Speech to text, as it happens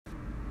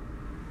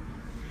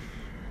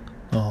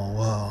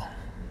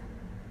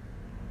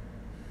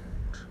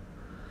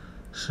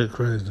Shit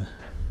crazy.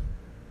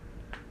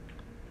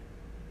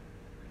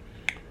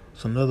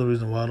 It's another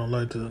reason why I don't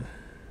like to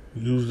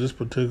use this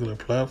particular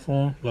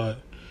platform. Like,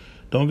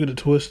 don't get it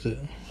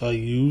twisted. I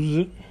use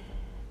it.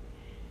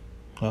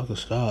 I can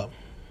stop.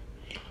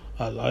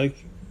 I like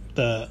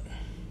that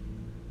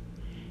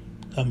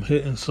I'm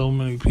hitting so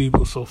many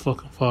people so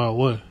fucking far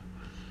away.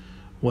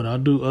 When I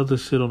do other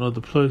shit on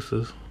other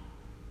places,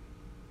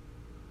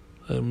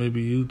 like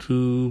maybe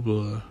YouTube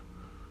or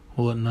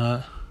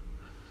whatnot,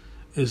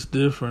 it's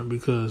different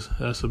because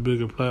that's a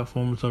bigger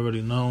platform. It's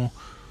already known.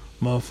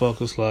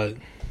 Motherfuckers like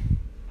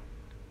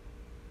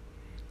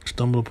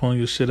stumble upon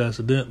your shit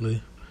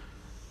accidentally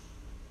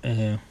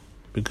and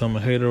become a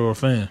hater or a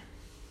fan.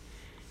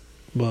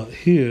 But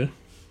here,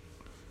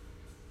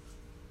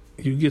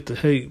 you get to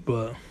hate,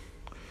 but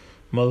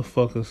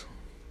motherfuckers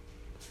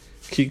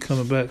keep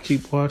coming back,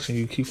 keep watching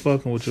you, keep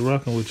fucking with you,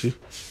 rocking with you,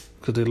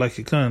 because they like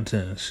your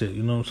content and shit.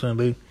 You know what I'm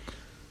saying?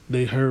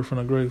 They heard from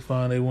the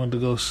grapevine, they wanted to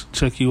go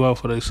check you out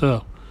for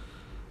themselves.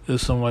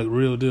 It's some like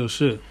real deal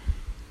shit.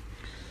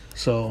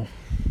 So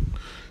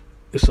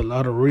it's a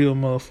lot of real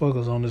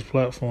motherfuckers on this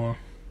platform.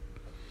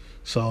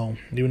 So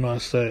even though I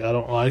say I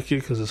don't like it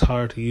because it's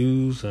hard to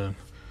use and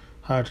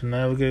hard to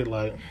navigate,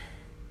 like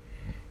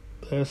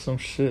there's some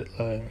shit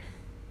like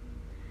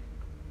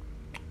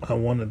I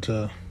wanted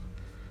to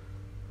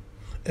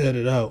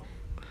edit out,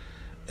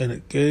 and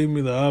it gave me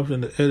the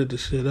option to edit the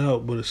shit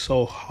out, but it's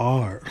so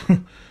hard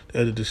to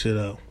edit the shit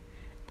out.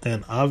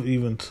 And I've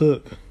even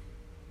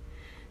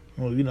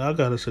I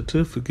got a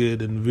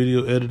certificate in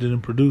video editing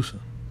and producing.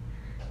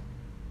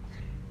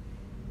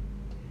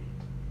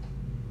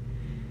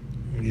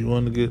 You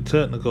want to get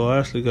technical, I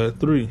actually got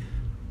 3.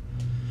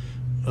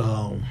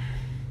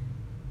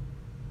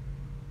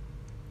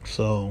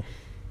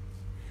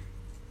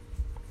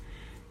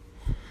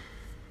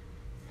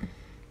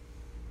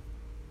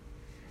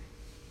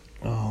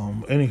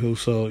 Anywho,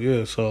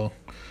 so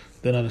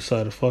then I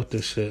decided, fuck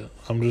this shit.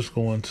 I'm just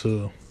going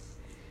to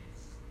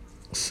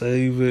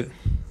save it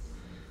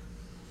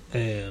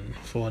and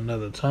for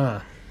another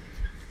time.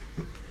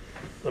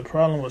 The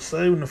problem with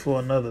saving it for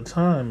another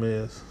time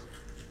is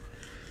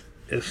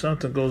if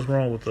something goes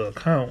wrong with the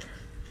account,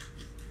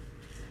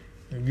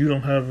 you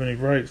don't have any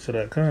rights to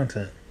that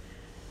content.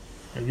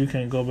 And you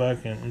can't go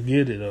back and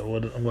get it or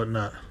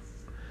whatnot.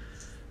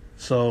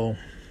 So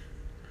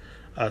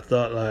I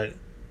thought, like,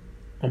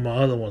 on my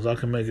other ones, I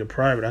can make it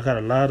private. I got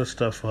a lot of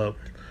stuff up,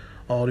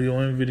 audio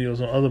and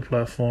videos on other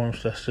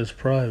platforms that's just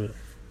private.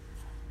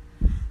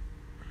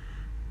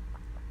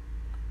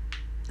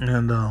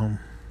 And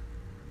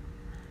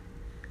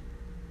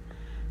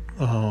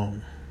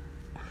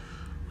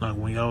like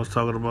when y'all was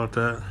talking about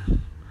that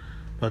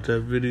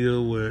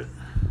video where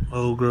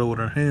old girl with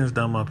her hands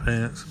down my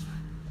pants,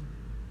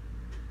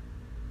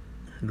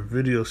 the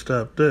video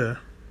stopped there.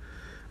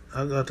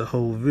 I got the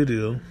whole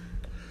video,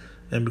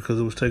 and because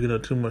it was taking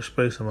up too much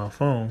space on my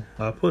phone,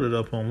 I put it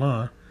up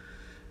online.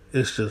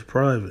 It's just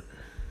private,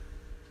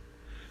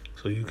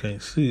 so you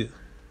can't see it.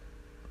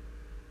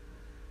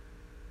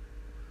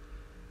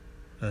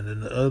 And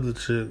then the other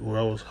chick where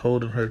I was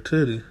holding her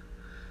titty,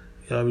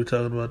 y'all be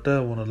talking about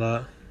that one a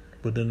lot,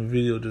 but then the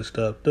video just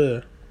stopped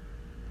there.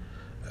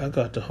 I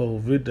got the whole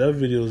video. That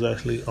video is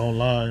actually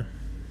online,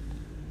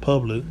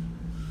 public,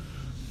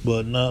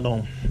 but not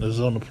on. It's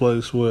on the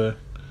place where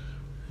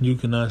you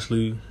can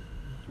actually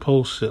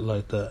post shit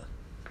like that.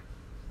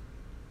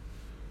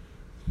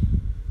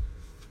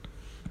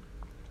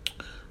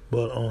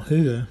 But on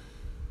here,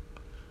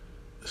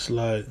 it's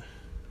like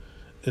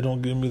it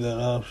don't give me that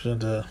option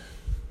to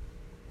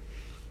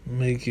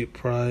make it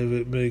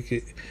private,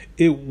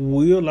 it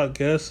will, I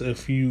guess,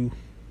 if you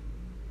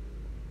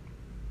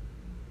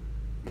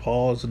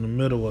pause in the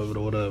middle of it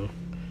or whatever.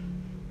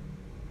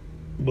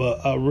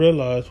 But I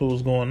realized what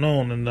was going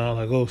on, and now I'm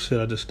like, oh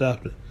shit, I just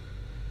stopped it.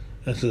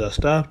 And since I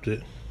stopped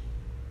it,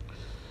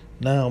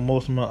 now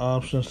most of my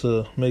options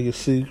to make it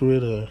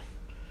secret or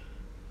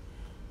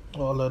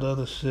all that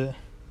other shit,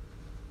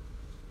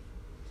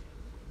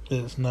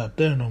 it's not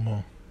there no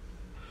more.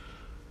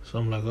 So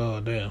I'm like, oh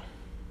damn.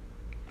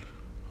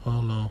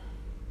 Hold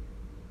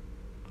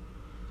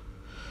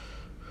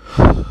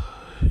on.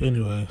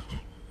 Anyway,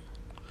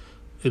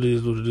 it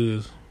is what it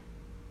is.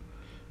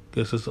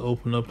 Guess it's to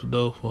open up the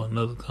door for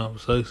another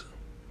conversation.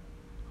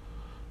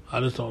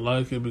 I just don't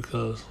like it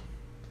because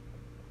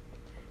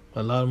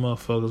a lot of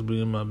motherfuckers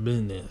be in my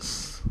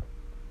business,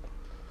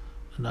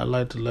 and I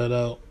like to let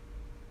out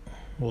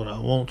what I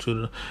want you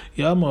to.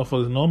 Y'all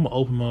motherfuckers know I'm an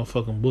open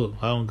motherfucking book.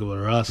 I don't give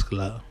a rascal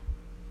out.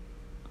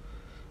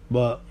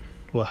 But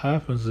what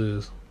happens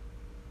is,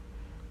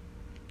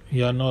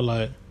 y'all know,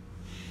 like,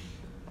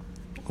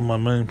 on my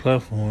main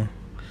platform,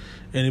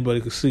 anybody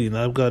can see. And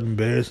I've got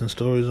embarrassing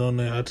stories on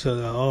there. I tell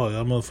y'all,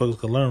 y'all motherfuckers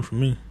can learn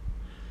from me.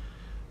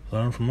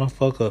 Learn from my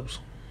fuck-ups.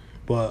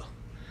 But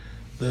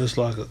there's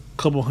like a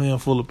couple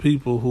handful of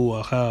people who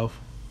I have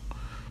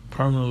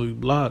permanently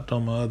blocked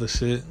on my other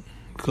shit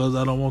because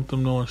I don't want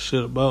them knowing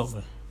shit about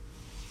me.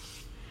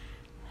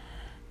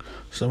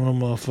 Some of them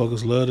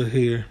motherfuckers love to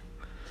hear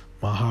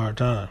my hard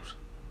times.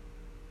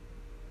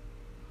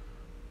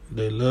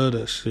 They love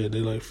that shit. They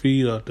like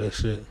feed off that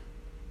shit.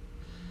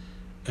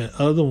 And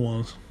other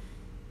ones,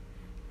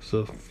 it's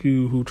a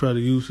few who try to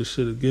use the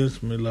shit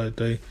against me, like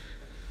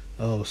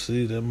oh,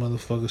 see, that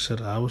motherfucker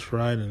said I was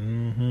right,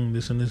 and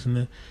this and this and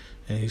that,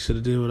 and he should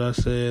have did what I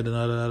said, and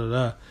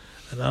da.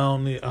 And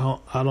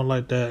I don't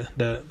like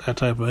that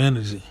type of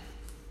energy.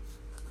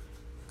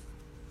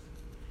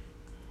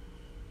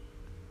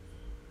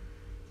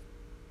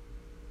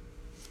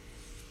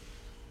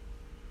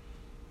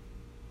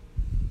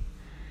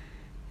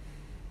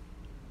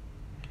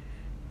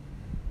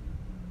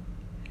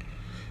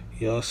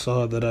 Y'all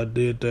saw that I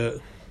did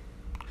that.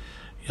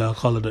 Y'all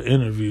call it an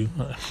interview.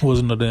 It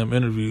wasn't a damn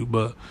interview,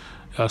 but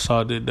y'all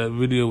saw I did that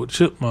video with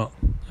Chipmunk.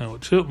 And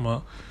with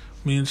Chipmunk,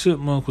 me and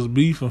Chipmunk was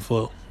beefing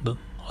for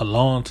a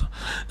long time.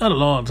 Not a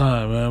long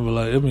time, man, but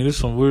like, I mean, it's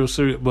some real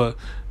serious. But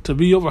to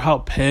be over how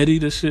petty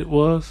this shit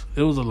was,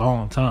 it was a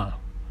long time.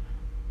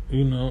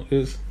 You know,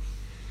 it's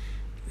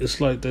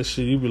like that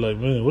shit. You be like,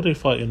 man, what they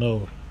fighting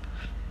over?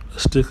 A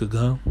stick of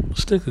gum?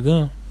 A stick of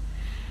gum?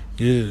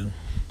 Yeah.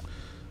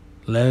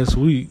 Last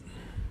week,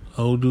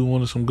 old dude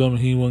wanted some gum and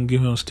he wouldn't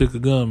give him a stick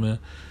of gum, man.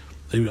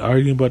 They be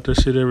arguing about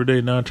that shit every day.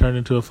 Now it turned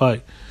into a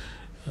fight.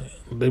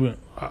 They been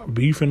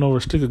beefing over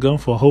a stick of gum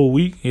for a whole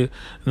week. Yeah.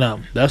 Now,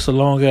 that's a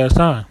long ass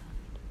time.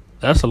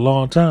 That's a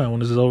long time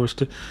when this is over.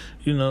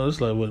 You know, it's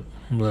like, what?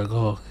 I'm like,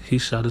 oh, he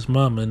shot his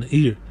mama in the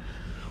ear.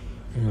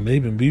 And they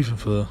been beefing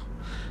for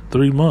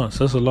 3 months.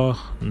 That's a long.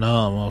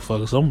 Nah,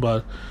 motherfucker.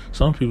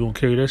 Some people gonna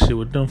carry that shit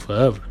with them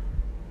forever.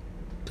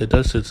 Take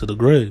that shit to the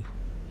grave.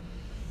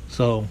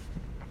 So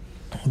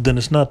then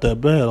it's not that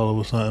bad all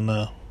of a sudden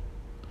now.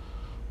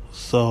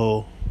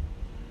 So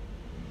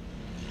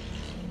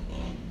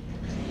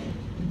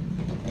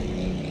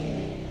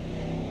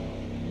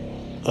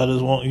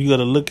you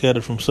gotta look at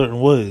it from certain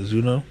ways,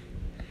 you know.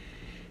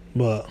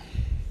 But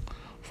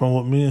from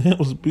what me and him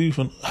was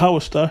beefing, how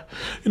it started,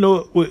 you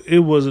know, it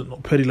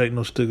wasn't petty like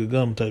no stick of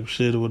gum type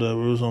shit or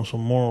whatever. It was on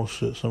some moral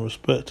shit, some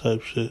respect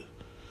type shit.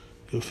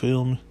 You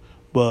feel me?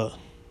 But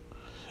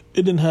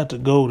it didn't have to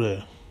go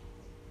there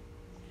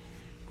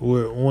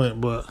where it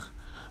went, but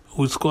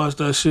we squashed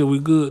that shit. We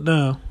good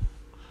now.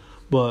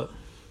 But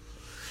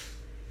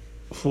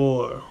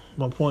for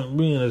my point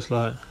being, it's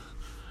like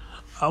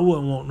I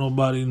wouldn't want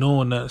nobody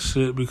knowing that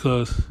shit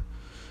because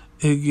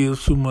it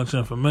gives too much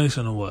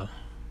information away.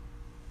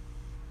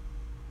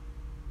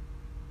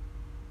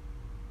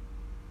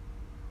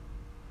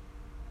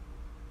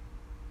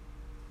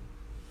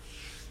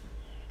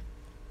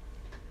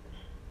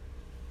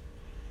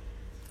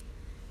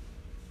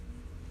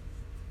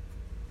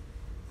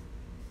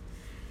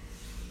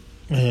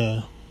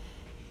 Yeah.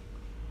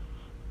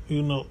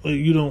 You know,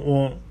 you don't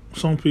want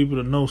some people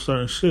to know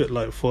certain shit.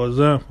 Like, for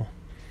example,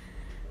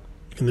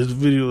 and this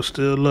video is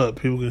still up,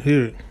 people can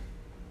hear it.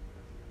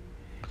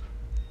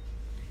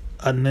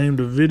 I named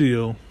the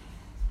video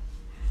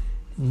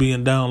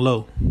Being Down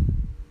Low.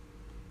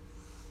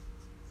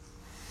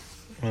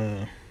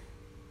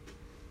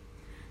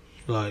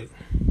 Like,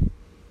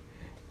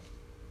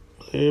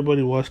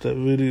 everybody watch that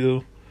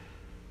video.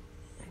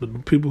 The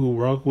people who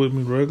rock with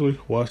me regularly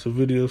watch the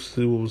videos,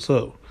 see what was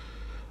up.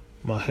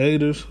 My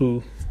haters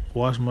who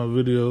watch my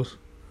videos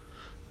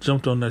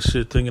jumped on that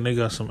shit thinking they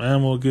got some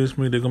ammo against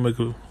me. They're gonna make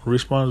a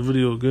response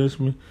video against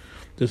me.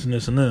 This and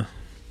this and that.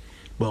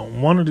 But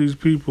one of these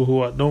people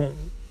who I don't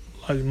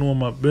like knowing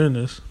my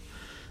business,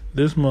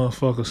 this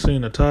motherfucker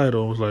seen the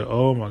title and was like,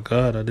 oh my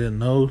God, I didn't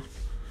know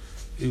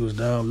he was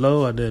down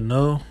low. I didn't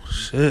know.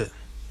 Shit.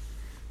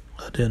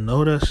 I didn't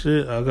know that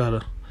shit.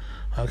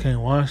 I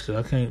can't watch it.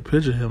 I can't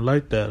picture him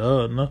like that.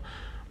 No.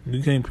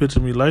 You can't picture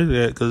me like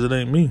that because it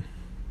ain't me.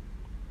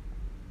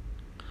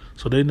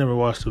 So they never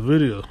watched the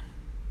video.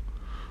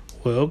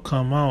 Well,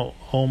 come out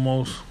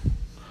almost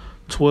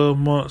 12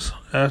 months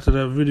after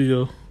that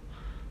video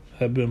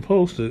had been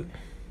posted.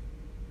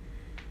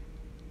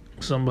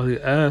 Somebody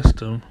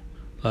asked him,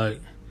 like,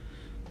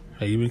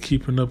 have you been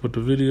keeping up with the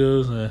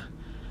videos? And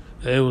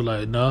they were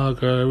like, nah,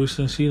 girl, ever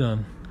since he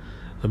done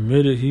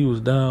admitted he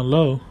was down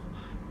low,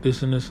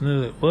 this and this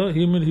and that. What?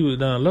 He admitted he was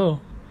down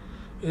low?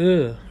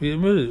 Yeah, he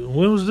admitted.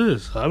 When was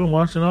this? I've been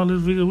watching all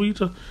this video.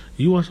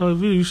 You watch all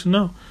the videos, you should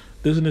know.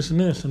 This and this and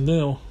this. And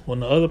then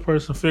when the other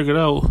person figured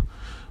out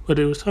what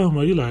they was talking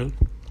about, you like,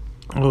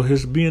 oh,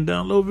 his Being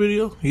Down Low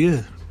video?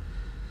 Yeah.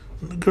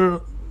 The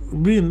girl,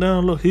 being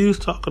down low, he was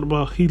talking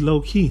about he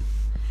low key.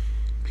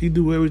 He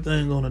do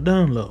everything on the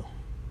down low.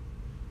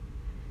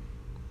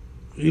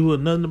 He was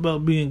nothing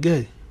about being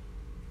gay.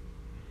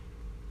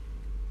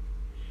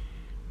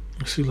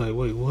 She like,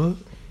 wait, what?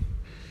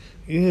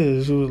 Yeah,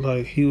 it was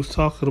like he was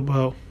talking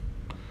about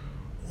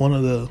one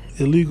of the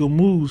illegal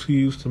moves he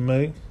used to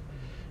make,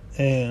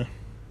 and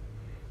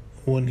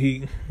when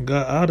he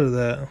got out of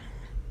that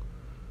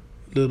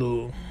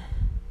little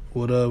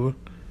whatever,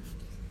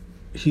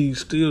 he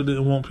still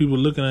didn't want people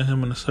looking at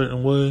him in a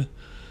certain way,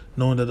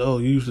 knowing that, oh,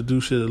 you used to do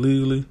shit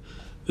illegally,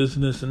 this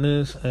and this and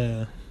this,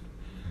 and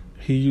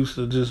he used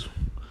to just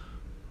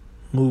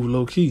move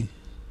low key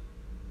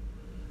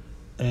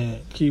and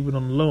keep it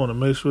on the low and to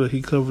make sure that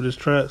he covered his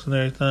tracks and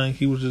everything.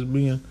 He was just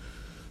being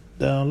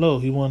down low.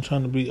 He wasn't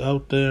trying to be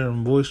out there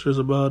and boisterous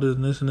about it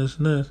and this and this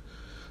and this.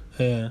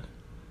 And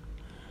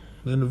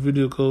then the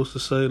video goes to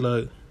say,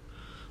 like,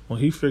 when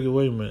he figured,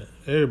 wait a minute,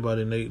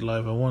 everybody in their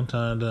life at one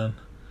time done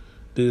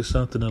did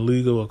something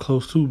illegal or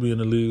close to being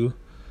illegal,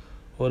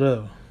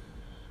 whatever.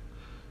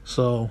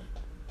 So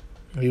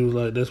he was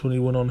like, that's when he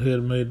went on ahead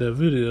and made that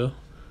video.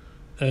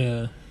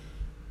 And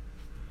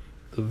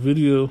the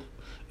video,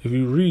 if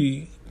you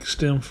read,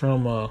 stemmed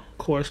from a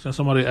question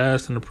somebody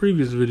asked in the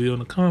previous video in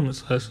the comment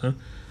section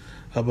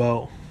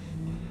about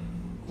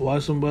why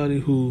somebody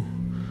who,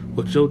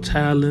 with your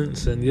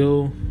talents and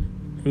your,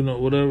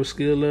 whatever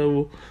skill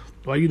level,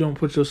 why you don't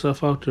put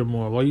yourself out there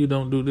more? Why you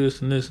don't do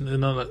this and this?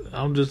 And I'm like,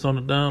 I'm just on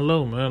the down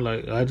low, man.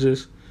 Like, I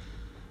just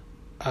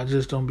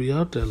don't be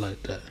out there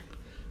like that.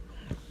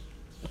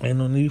 Ain't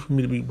no need for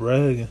me to be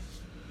bragging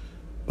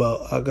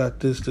about I got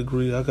this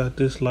degree, I got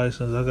this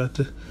license, I got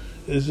this.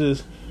 It's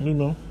just,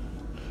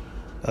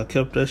 I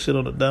kept that shit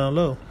on the down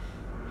low.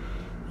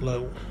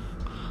 Like,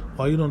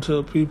 why you don't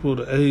tell people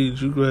the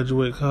age you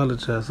graduate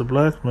college as? A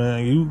black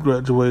man, you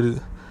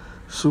graduated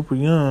super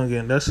young,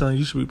 and that's something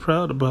you should be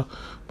proud about.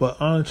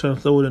 But I ain't trying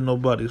to throw it in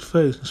nobody's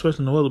face,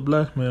 especially no other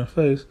black man's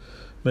face,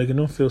 making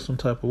them feel some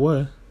type of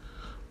way.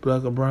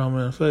 Black or brown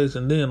man's face.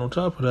 And then on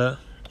top of that,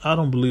 I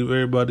don't believe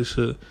everybody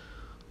should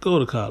go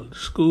to college.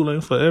 School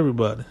ain't for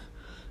everybody.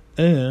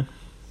 And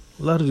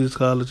a lot of these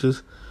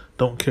colleges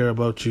don't care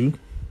about you.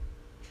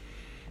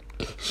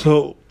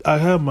 So I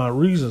have my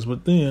reasons,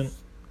 but then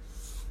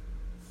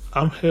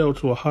I'm held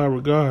to a high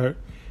regard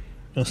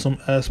in some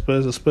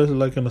aspects, especially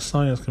like in the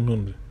science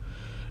community.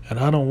 And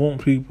I don't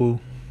want people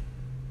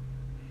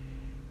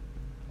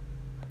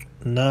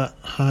not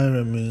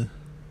hiring me,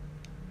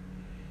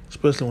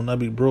 especially when I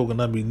be broke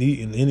and I be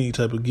needing any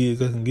type of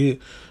gig I can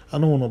get. I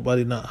don't want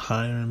nobody not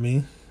hiring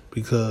me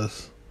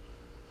because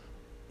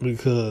when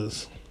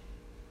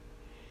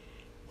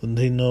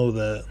they know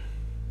that,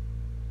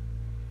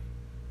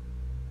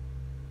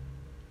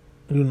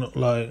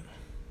 like,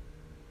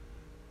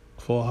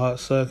 for a hot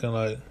second,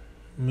 like,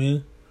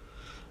 me,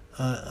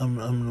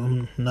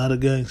 I'm not a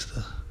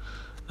gangster,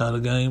 not a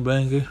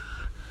gangbanger,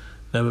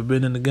 never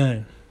been in the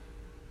gang.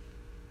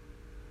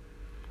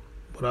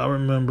 But I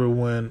remember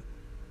when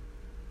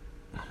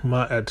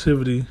my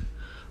activity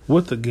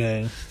with the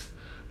gang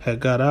had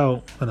got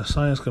out in the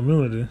science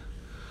community,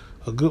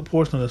 a good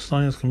portion of the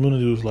science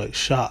community was like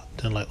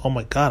shocked and like, oh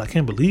my God, I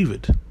can't believe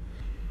it.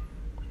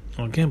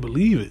 I can't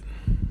believe it.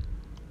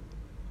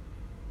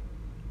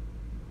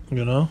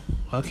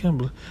 I can't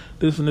believe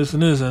this and this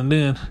and this. And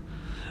then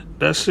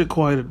that shit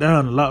quieted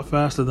down a lot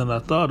faster than I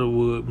thought it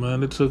would,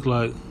 man. It took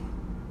like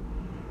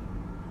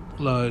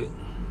a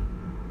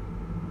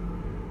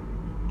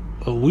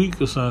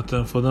week or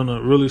something for them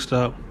to really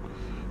stop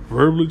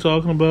verbally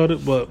talking about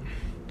it, but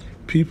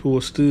people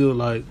were still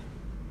like,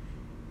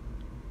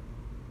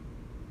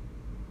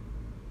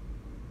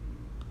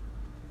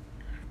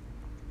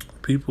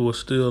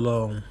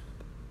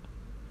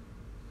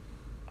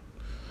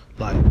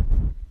 like,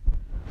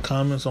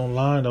 comments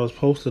online that was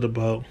posted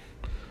about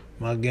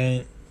my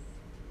gang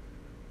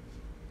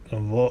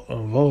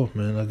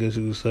involvement, I guess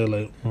you could say,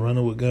 like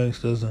running with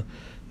gangsters and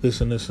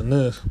this and this and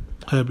this,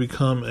 had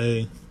become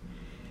a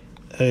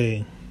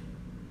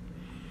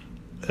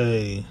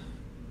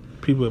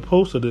people had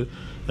posted it,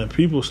 and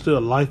people still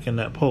liking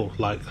that post,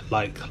 like.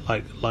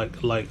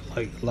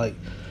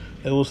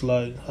 It was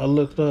like, I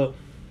looked up,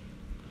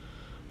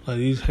 like,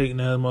 these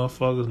hating ass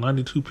motherfuckers,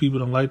 92 people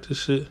don't like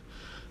this shit.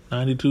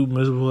 92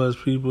 miserable ass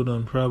people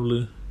done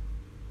probably,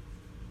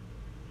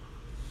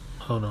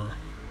 hold on.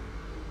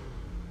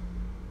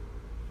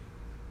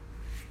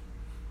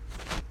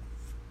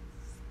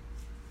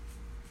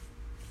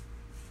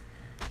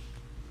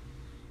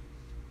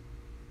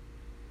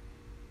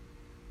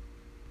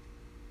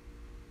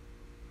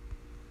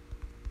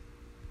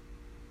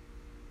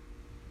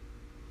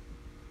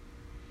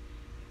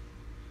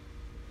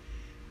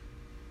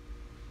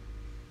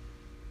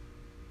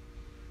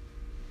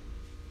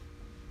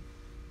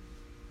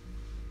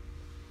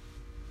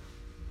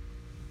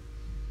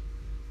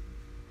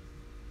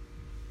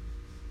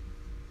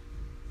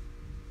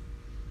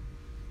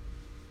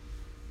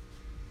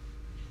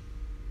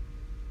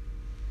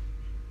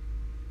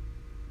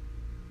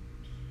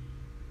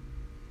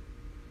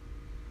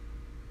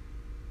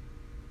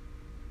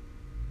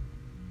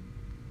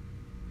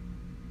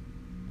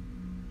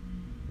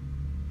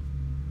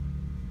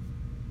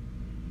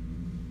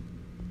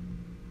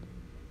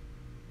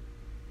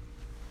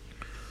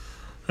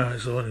 Alright,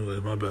 so anyway,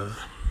 my bad.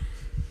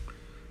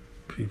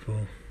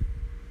 People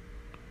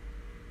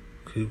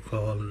keep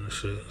calling and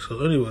shit.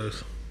 So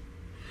anyways,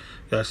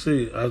 yeah,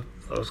 see, I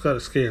was kind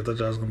of scared. I thought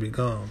y'all was going to be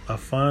gone. I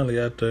finally,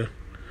 after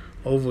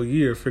over a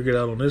year, figured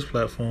out on this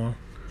platform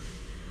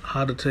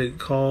how to take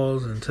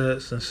calls and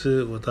texts and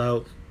shit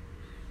without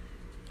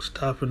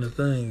stopping the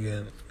thing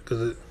again.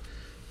 Because it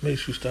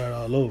makes you start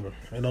all over.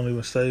 It don't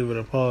even save it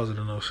or pause it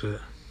or no shit.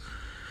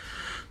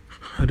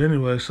 But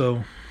anyway,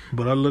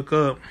 but I look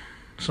up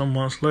some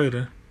months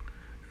later,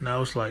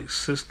 now it's like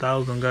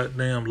 6,000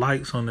 goddamn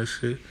likes on this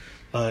shit.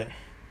 Like,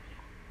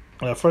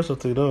 At first I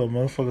think, oh,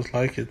 motherfuckers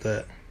like it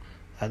that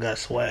I got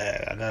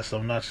swag. I got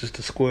some, not just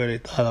the square they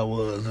thought I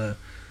was.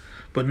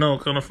 But no,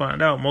 gonna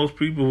find out, most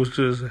people was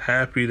just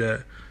happy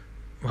that,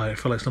 like, I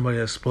feel like somebody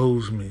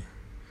exposed me.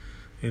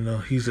 You know,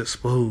 he's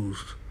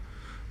exposed.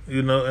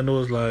 You know, and it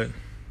was like,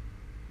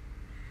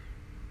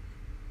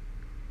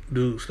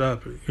 dude,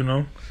 stop it, you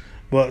know?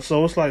 But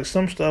so it's like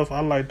some stuff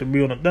I like to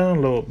be on the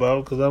down low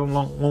about because I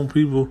don't want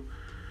people,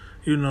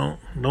 you know,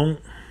 don't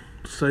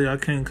say I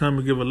can't come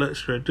and give a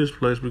lecture at this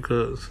place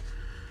because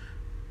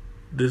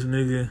this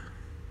nigga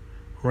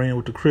ran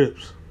with the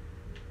Crips.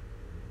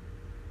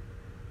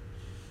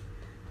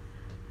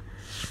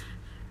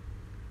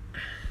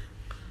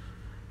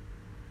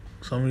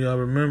 Some of y'all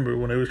remember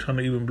when they was trying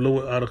to even blow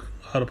it out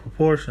of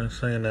proportion,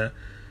 saying that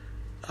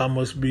I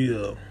must be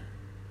a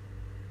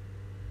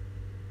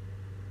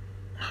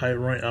high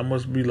rank. I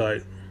must be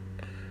like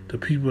the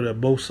people that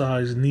both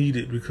sides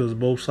needed because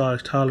both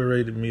sides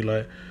tolerated me.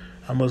 Like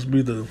I must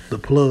be the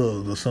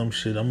plug or some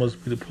shit. I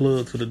must be the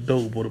plug to the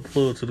dope or the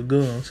plug to the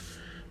guns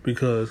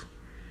because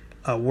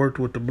I worked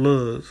with the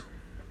Bloods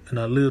and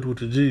I lived with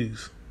the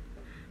G's.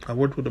 I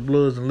worked with the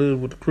Bloods and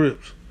lived with the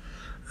Crips,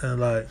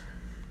 and like.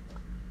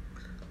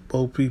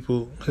 Both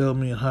people held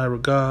me in high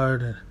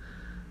regard and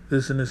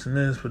this and this and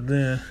this, but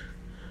then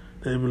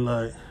they be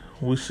like,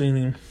 we seen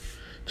him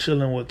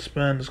chilling with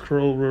Spanish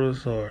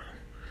Cobras, or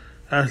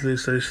actually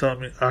say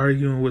something,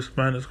 arguing with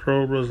Spanish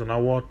Cobras, and I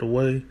walked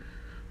away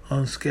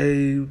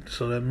unscathed,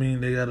 so that means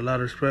they got a lot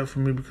of respect for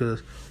me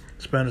because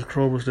Spanish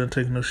Cobras didn't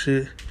take no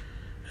shit,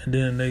 and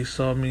then they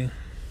saw me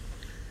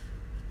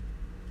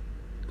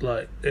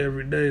like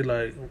every day,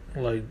 like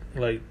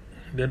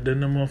then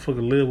them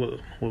motherfucker live with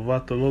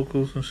Vato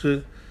Locos and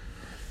shit.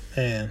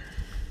 And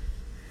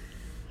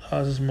I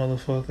was this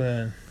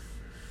motherfucker,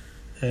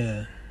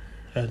 and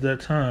at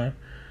that time,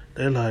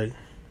 they like,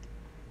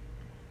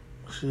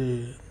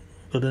 shit,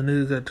 but that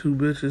nigga got 2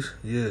 bitches?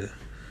 Yeah.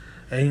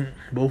 Ain't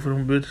both of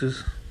them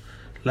bitches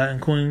Latin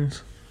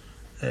queens?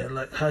 And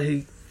like, how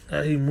he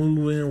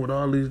move in with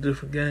all these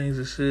different gangs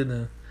and shit,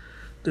 and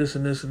this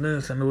and this and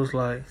this, and it was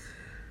like,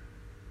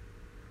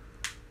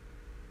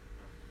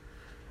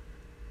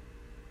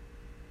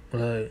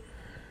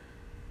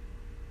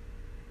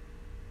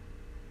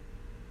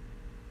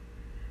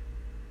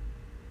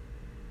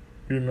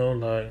 you know,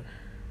 like,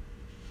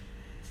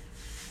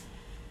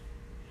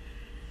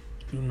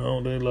 you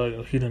know, they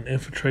like, he done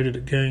infiltrated the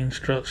gang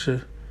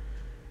structure.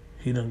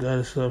 He done got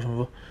himself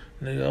involved.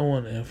 Nigga, I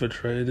wasn't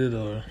infiltrated,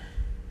 or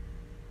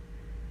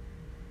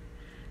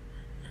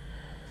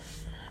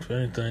if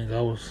anything,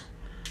 I was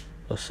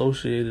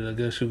associated, I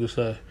guess you could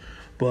say.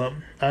 But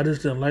I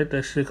just didn't like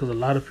that shit because a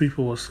lot of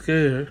people were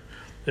scared,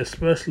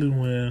 especially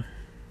when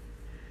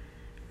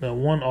that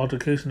one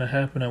altercation that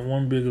happened at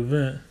one big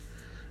event.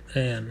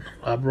 And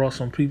I brought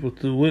some people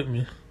through with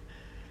me.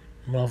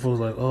 Motherfuckers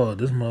like, oh,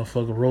 this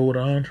motherfucker rode with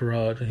an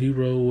entourage, and he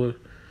rode with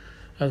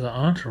as an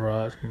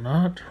entourage.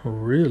 Not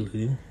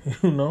really,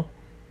 you know.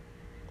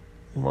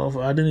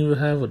 Motherfucker, I didn't even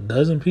have a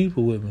dozen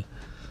people with me.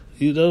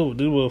 You know,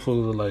 these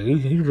motherfuckers are like,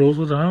 he rode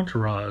with an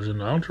entourage,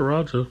 and the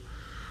entourage are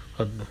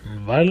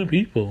violent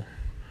people.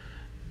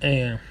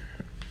 And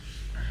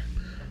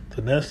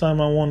the next time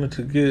I wanted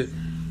to get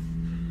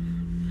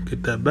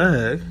that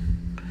bag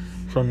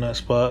from that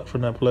spot,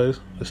 from that place,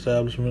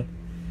 establishment,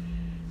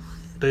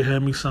 they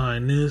had me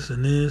sign this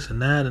and this and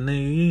that, and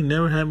you ain't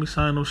never had me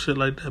sign no shit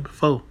like that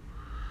before.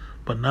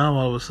 But now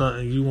all of a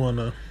sudden you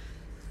wanna,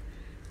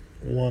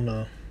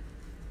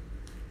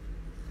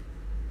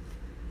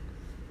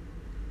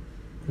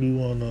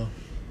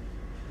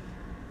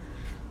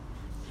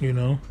 you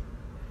know.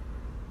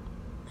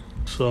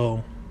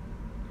 So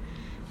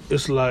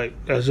it's like,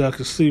 as y'all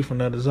can see from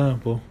that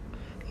example,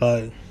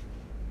 like,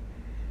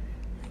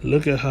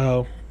 look at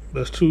how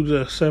that's 2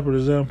 just separate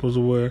examples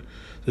of where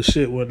the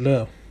shit went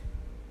left.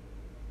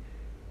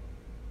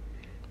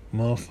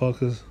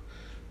 Motherfuckers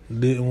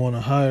didn't want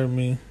to hire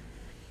me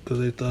because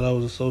they thought I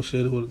was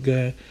associated with a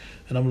gang.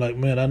 And I'm like,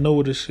 man, I know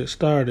where this shit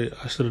started.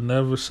 I should have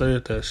never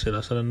said that shit.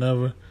 I should have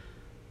never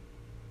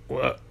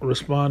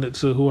responded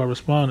to who I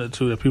responded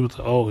to. That people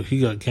thought, oh, he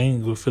got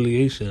gang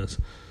affiliations.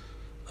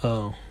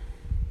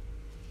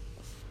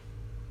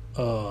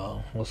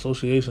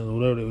 Associations or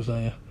whatever they were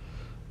saying.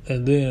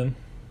 And then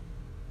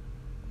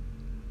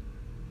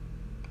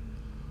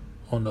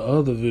on the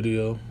other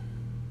video,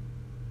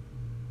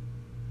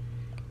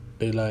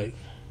 they like,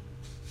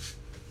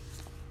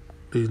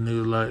 these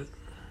niggas like,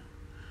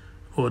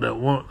 or that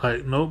one,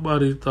 like,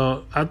 nobody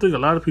thought, I think a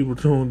lot of people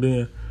tuned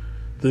in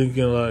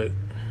thinking like,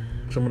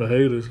 some of the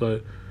haters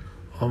like,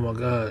 oh my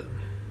God,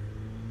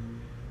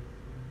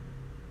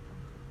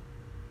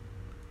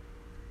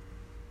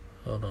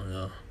 hold on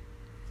y'all.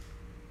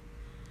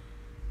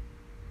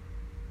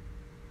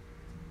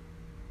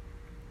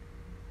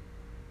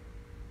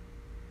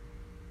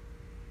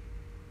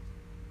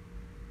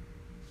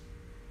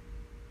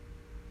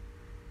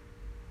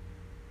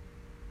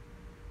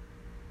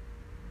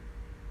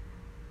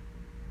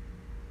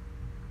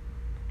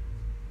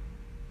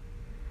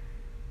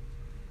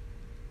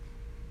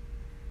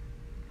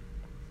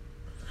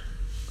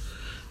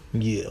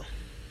 Yeah.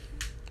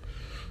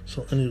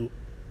 So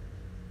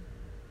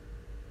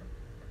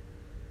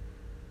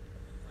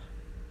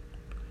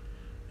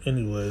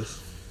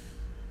anyways,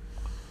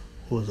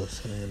 what was I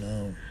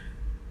saying?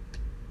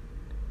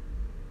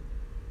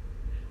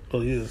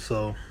 Oh yeah,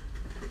 so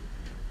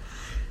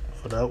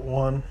for that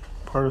one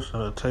person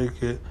to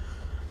take it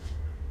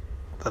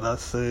that I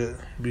said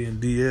being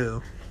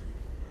DL,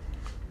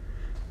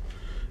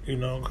 you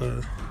know,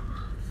 cause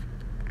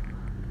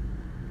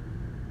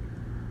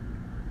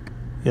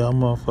y'all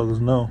motherfuckers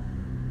know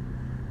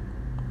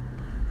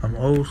I'm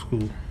old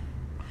school.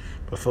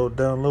 Before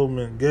down low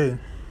meant gay,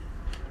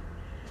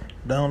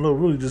 down low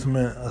really just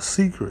meant a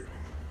secret.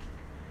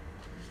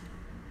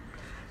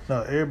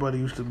 Now everybody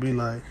used to be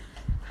like,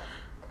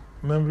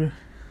 remember?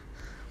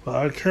 Well,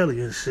 R.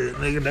 Kelly and shit,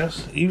 nigga,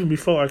 that's even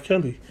before R.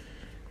 Kelly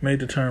made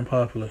the term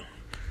popular.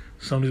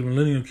 Some of these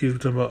millennial kids were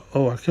talking about,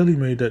 oh, R. Kelly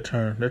made that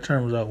term. That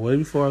term was out way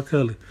before R.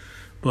 Kelly.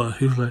 But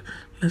he was like,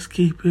 let's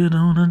keep it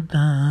on a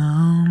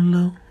down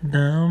low,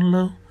 down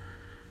low,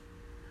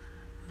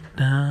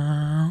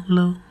 down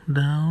low,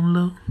 down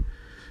low.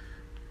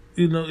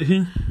 You know,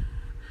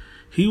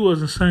 he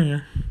wasn't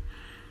saying,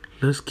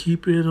 let's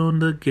keep it on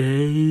the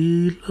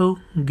gay low,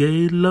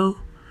 gay low.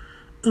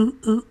 Ooh,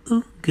 ooh,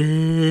 ooh,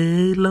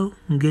 gay low,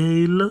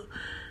 gay low.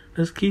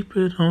 Let's keep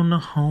it on the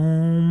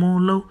homo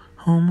low,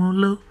 homo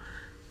low.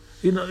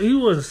 You know, he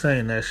wasn't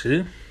saying that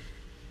shit.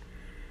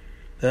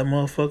 That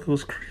motherfucker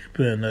was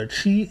creeping,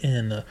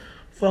 cheating,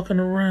 fucking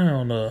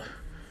around,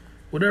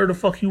 whatever the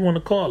fuck you want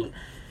to call it.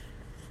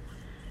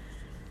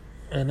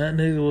 And that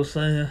nigga was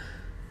saying,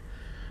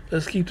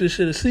 let's keep this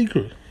shit a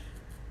secret.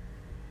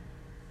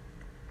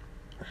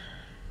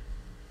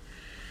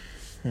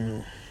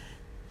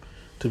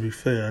 To be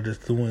fair, I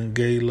just threw in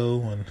gay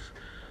low and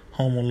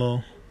homo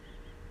low.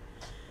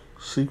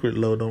 Secret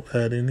low don't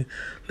add any.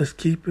 Let's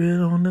keep it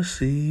on the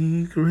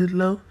secret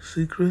low,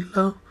 secret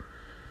low.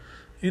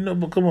 You know,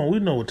 but come on, we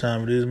know what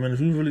time it is, man. If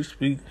you really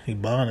speak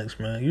Ebonics,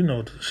 man, you know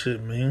what the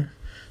shit mean.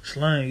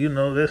 Slang, you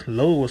know, that's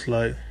low was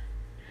like,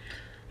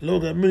 low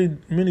got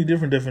many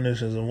different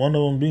definitions, and one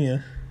of them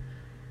being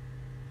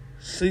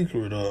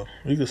secret.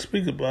 You can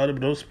speak about it,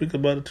 but don't speak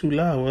about it too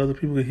loud where other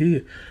people can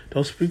hear.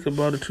 Don't speak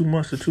about it too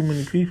much to too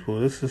many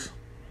people. It's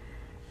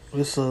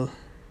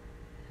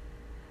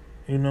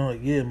you know, like,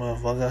 yeah,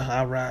 motherfucker,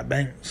 I ride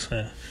banks.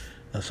 And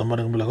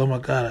somebody gonna be like, oh my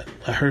God,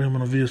 I heard him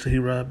on the video say he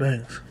ride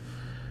banks.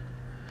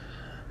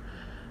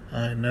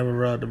 I ain't never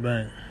robbed a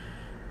bank.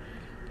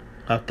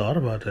 I thought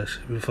about that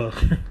shit before.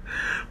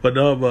 But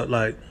no,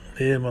 like,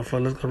 yeah,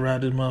 motherfucker, let's go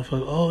ride this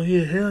motherfucker. Oh,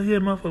 yeah, hell yeah,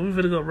 motherfucker, we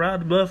finna go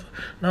ride the buffer.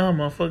 Nah,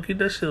 motherfucker, keep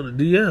that shit on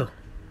the DL.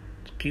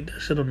 Keep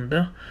that shit on the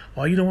down.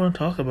 Why you don't want to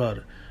talk about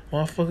it?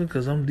 Motherfucker,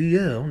 because I'm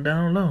DL, I'm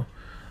down low.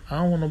 I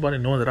don't want nobody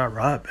knowing that I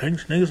ride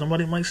banks, nigga.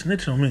 Somebody might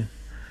snitch on me.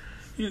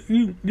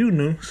 You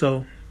knew,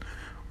 so.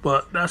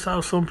 But that's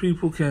how some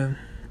people can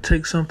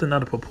take something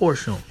out of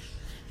proportion.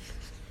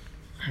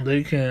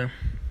 They can,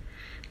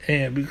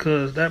 and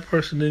because that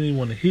person didn't even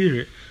want to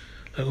hear it,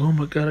 like, oh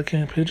my God, I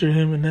can't picture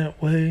him in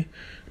that way,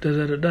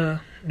 da-da-da-da.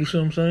 You see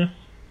what I'm saying?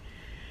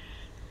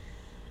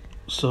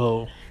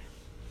 So,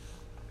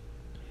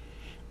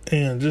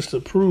 and just to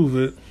prove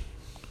it,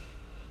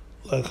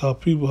 like how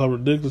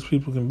ridiculous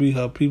people can be,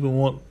 how people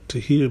want to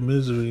hear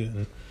misery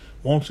and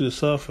want you to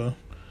suffer,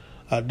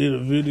 I did a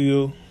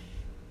video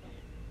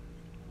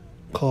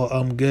called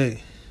I'm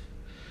Gay.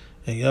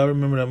 And y'all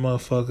remember that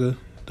motherfucker?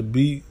 The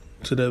beat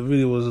to that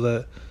video was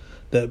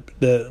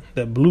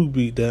that blue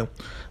beat, that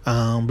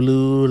I'm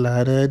blue,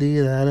 la da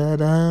dee la da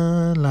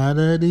da, la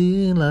da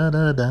dee la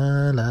da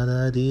da, la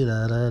da dee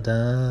la da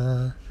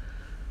da.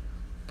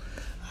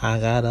 I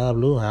got a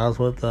blue house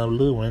with a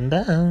blue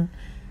window.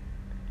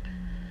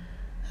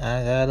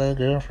 I got a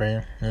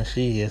girlfriend and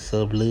she is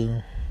so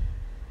blue.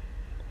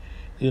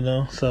 You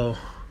know, so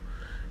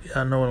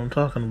y'all know what I'm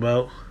talking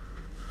about.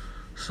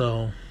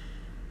 So,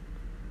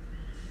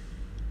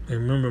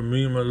 remember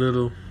me and my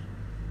little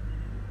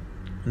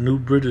new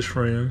British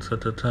friends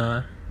at the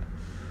time,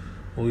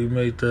 we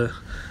made the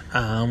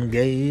I'm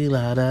gay,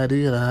 la da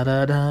dee la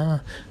da da,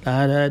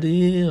 la da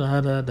dee la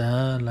da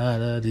da, la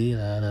da dee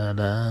la da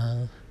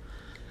da.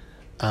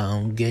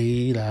 I'm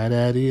gay, la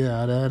da dee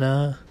la da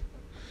da.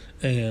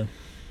 And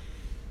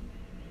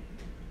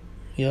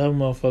y'all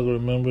motherfucker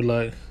remember,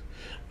 like,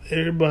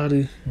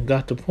 everybody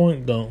got the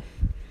point though.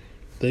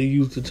 They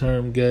use the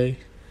term gay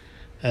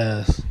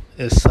as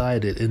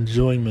excited,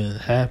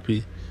 enjoyment,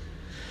 happy.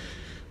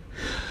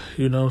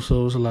 You know,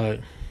 so it's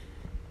like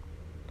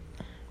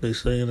they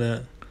saying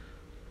that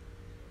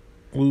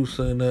we was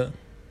saying that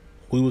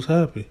we was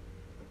happy.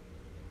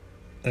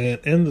 And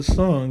in the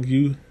song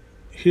you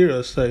hear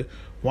us say,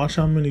 watch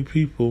how many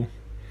people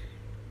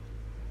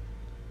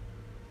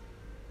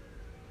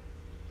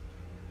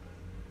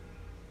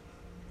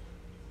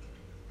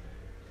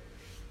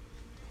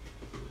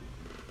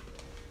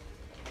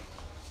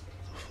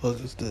the fuck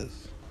is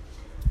this?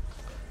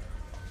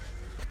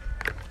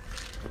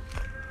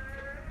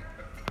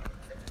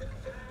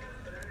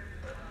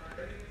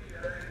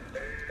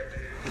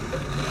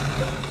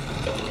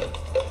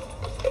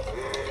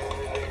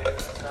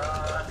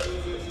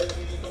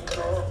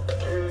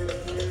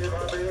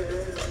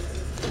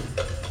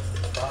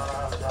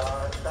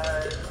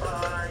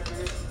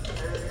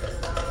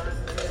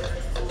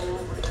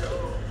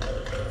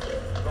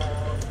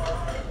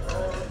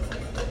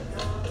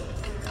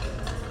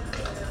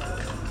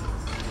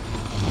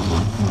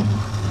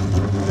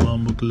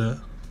 chocolate.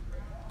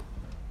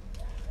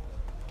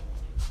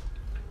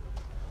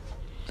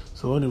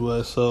 So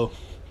anyway, so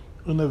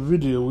in that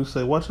video we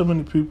say, watch how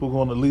many people are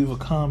going to leave a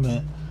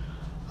comment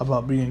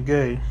about being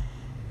gay.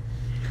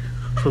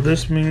 So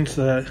this means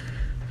that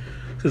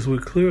since we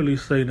clearly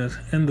say this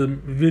in the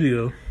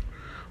video,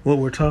 what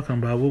we're talking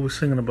about, what we're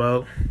singing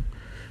about,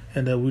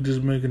 and that we're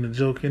just making a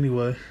joke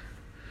anyway,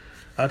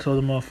 I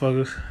told the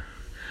motherfuckers,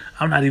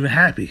 I'm not even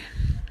happy.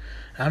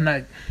 I'm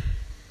not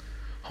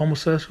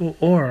homosexual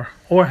or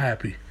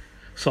happy.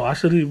 So I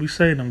shouldn't even be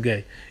saying I'm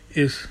gay.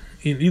 It's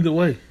in either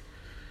way.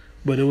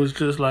 But it was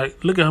just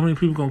like, look at how many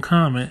people gonna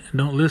comment and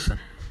don't listen.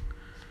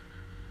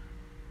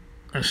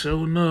 And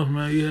sure enough,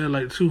 man, you had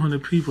like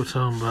 200 people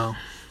talking about,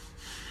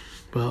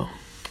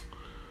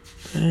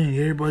 dang,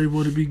 everybody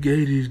want to be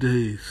gay these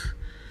days.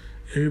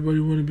 Everybody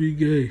want to be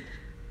gay.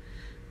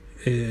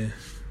 Yeah.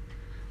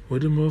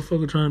 What the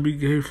motherfucker trying to be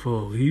gay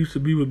for? He used to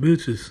be with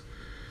bitches.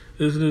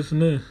 This,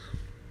 and this.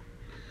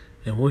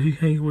 And what he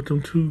hanging with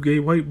them 2 gay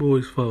white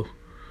boys for?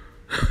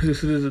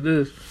 This, and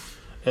this.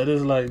 And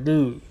it's like,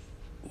 dude,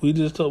 we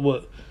just talk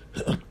about...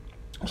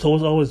 So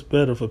it's always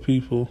better for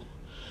people,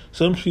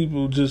 some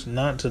people, just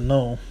not to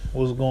know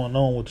what's going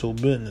on with your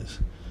business.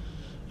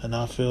 And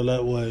I feel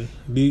that way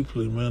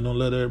deeply, man. Don't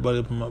let everybody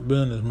up in my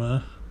business,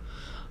 man.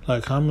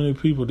 Like, how many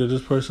people did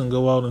this person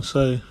go out and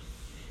say,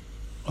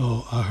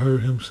 oh, I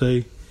heard him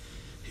say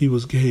he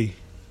was gay,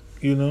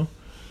 you know?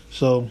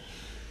 So,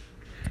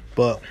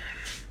 but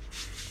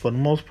for the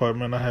most part,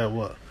 man, I had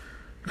what?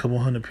 A couple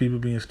hundred people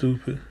being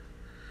stupid.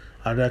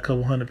 I got a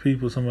couple hundred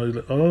people, somebody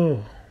like,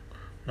 oh,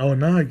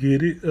 now I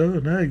get it. Oh,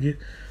 now I get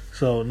it.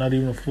 So, not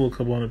even a full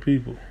couple hundred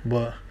people.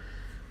 But,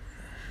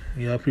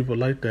 y'all people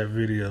like that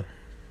video.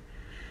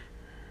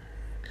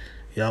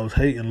 Y'all was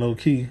hating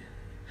low-key.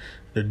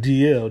 The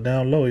DL,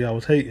 down low, y'all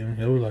was hating.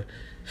 It was like,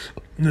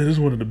 man, this is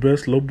one of the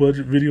best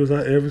low-budget videos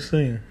I ever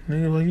seen.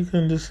 Nigga, like, you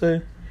couldn't just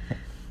say,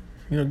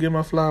 you know, get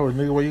my flowers,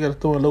 nigga, why you gotta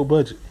throw in low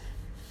budget?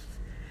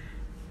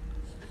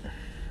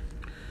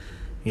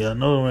 Yeah, I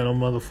know, man, them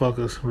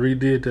motherfuckers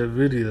redid that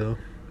video.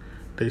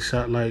 They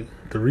shot, like,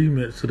 the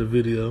remix to the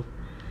video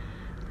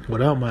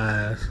without my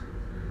ass.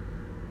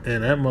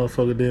 And that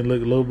motherfucker didn't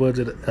look low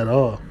budget at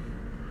all.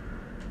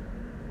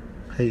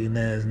 Hating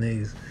ass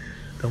niggas.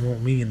 Don't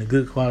want me in the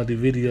good quality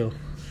video.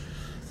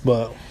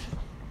 But,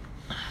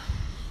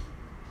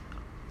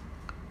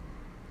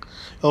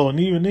 oh, and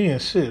even then,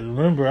 shit,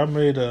 remember I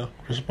made a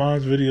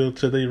response video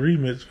to their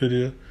remix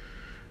video.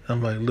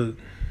 I'm like, look,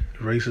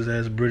 racist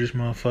ass British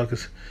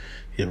motherfuckers,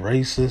 you're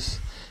racist,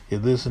 you're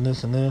this and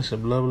this and this,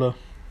 and blah blah.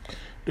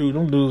 Dude,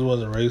 them dudes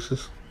wasn't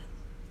racist.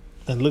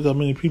 And look how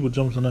many people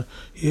jumped on that.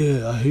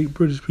 Yeah, I hate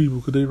British people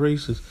because they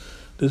racist.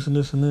 This and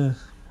this and this.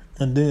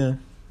 And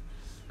then,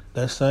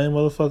 that same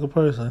motherfucker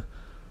person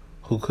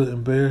who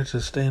couldn't bear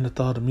to stand the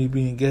thought of me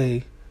being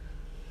gay,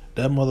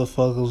 that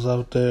motherfucker was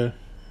out there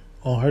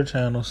on her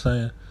channel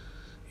saying,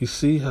 you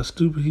see how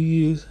stupid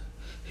he is?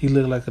 He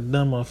looked like a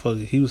dumb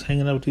motherfucker. He was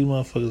hanging out with these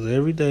motherfuckers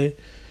every day,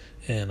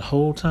 and the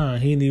whole time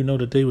he didn't even know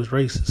that they was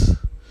racist.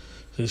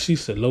 So she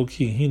said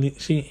low-key. He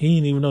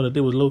didn't even know that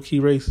they was low-key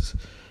racist.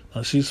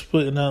 Now she's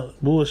putting out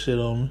bullshit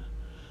on me.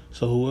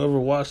 So whoever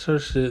watched her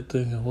shit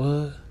thinking,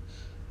 what?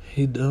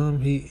 He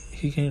dumb?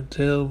 He can't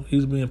tell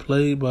he's being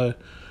played by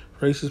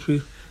racist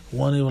people?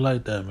 Wasn't even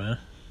like that, man.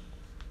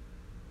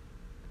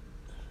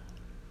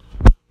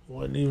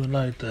 Wasn't even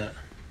like that.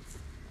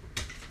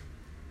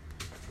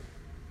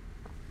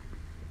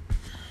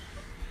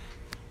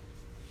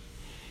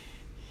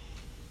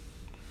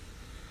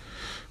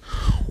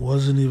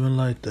 Wasn't even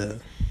like that.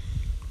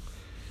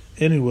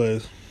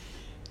 Anyways,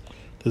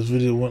 this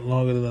video went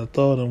longer than I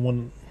thought, and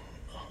when,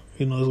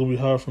 you know, it's gonna be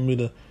hard for me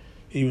to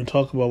even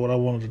talk about what I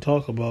wanted to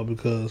talk about,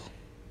 because,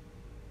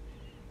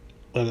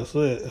 like I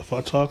said, if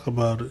I talk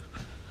about it,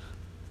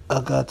 I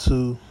got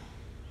to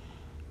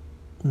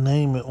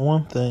name it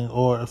one thing,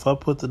 or if I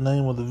put the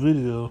name of the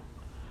video,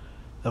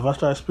 if I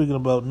start speaking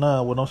about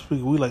now, when I'm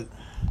speaking, we like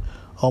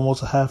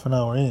almost a half an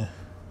hour in.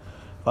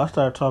 If I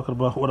start talking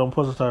about what I'm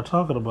supposed to start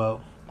talking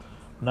about,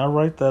 and I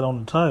write that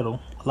on the title,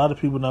 a lot of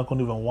people not going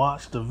to even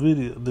watch the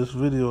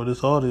video, or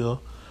this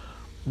audio,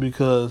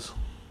 because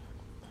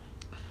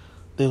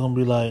they're going to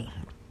be like,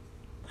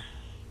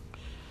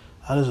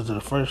 I listened to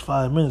the first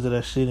 5 minutes of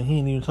that shit and he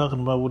ain't even talking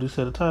about what he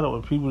said the title,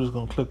 and people just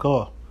going to click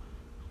off.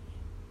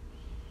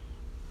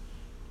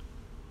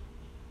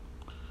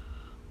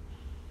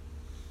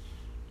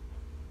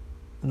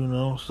 You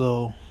know,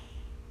 so,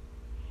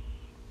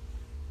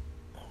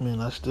 I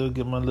mean, I still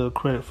get my little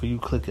credit for you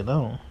clicking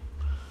on.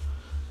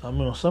 I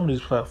mean, on some of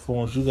these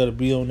platforms, you got to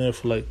be on there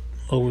for like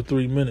over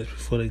 3 minutes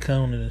before they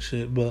count it and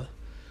shit. But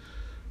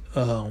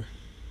now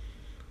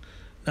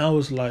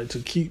it's like, to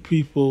keep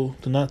people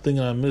to not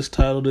thinking I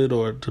mistitled it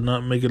or to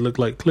not make it look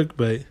like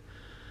clickbait,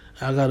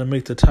 I got to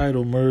make the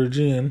title merge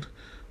in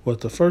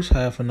with the first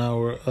half an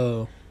hour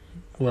of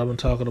what I've been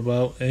talking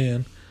about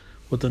and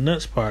with the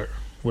next part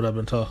what I've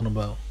been talking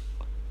about.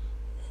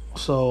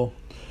 So,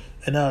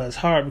 and now it's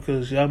hard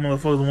because y'all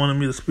motherfuckers wanted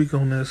me to speak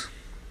on this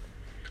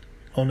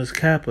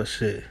Kappa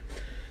shit.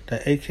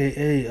 That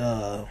AKA,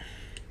 I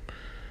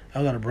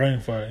got a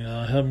brain fart.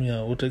 Help me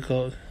out. What they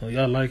call it? Well,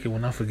 y'all like it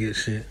when I forget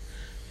shit.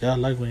 Y'all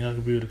like when y'all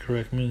can be able to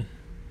correct me.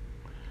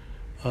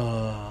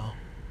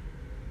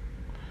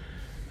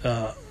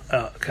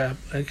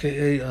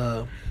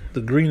 AKA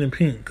the green and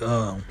pink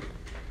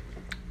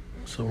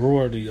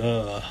sorority.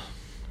 I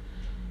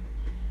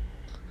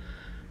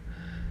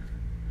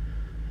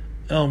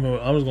don't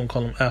remember. I was gonna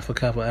call them Alpha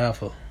Kappa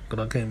Alpha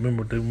because I can't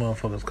remember what they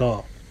motherfuckers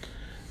called.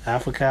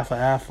 Alpha Kappa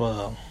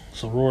Alpha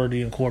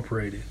Sorority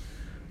Incorporated.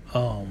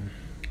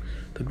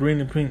 The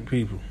green and pink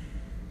people.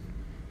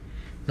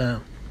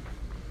 Now,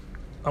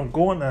 I'm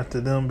going after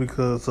them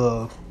because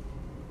y'all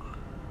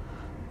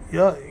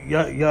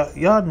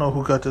know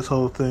who got this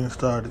whole thing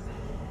started.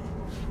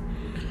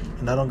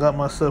 And I done got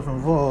myself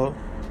involved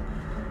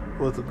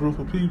with a group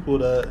of people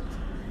that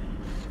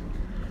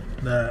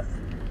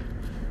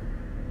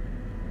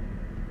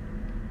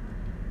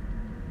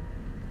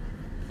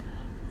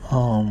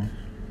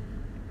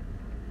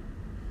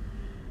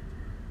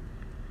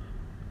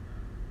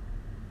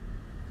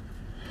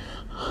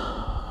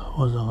what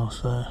was I gonna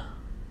say?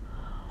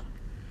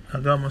 I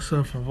got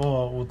myself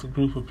involved with a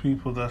group of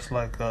people that's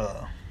like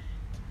some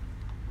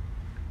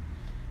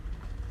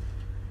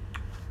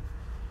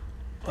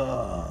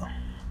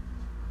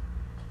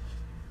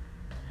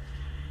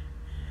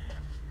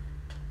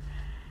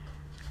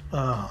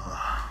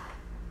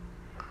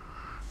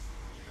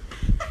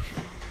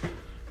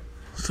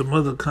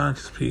other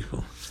conscious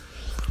people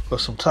or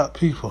some top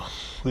people.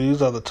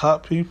 These are the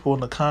top people in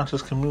the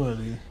conscious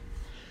community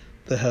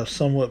that have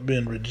somewhat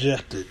been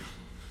rejected.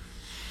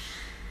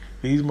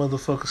 These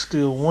motherfuckers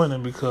still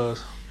winning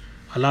because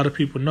a lot of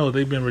people know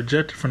they've been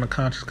rejected from the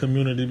conscious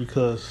community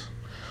because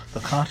the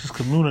conscious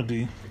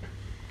community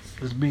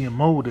is being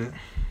molded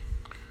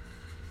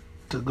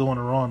to go in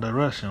the wrong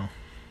direction.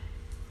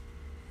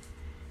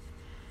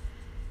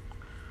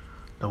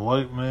 The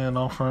white man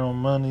offering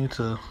money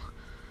to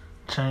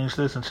change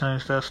this and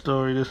change that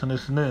story, this and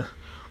this and this.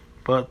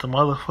 But the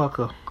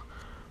motherfucker,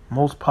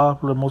 most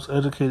popular, most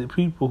educated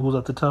people who's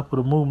at the top of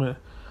the movement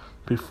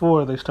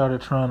before they started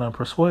trying to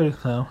persuade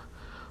them,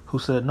 who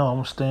said, no, I'm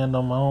going to stand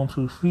on my own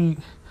 2 feet.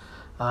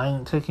 I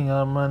ain't taking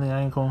your money.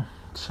 I ain't going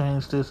to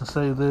change this and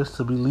say this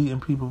to be leading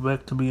people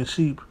back to being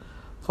sheep.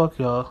 Fuck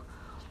y'all.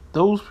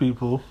 Those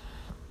people,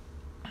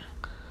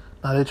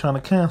 now they trying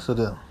to cancel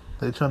them.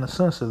 They trying to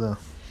censor them.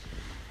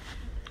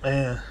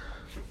 And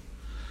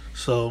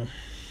so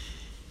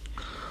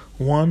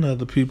one of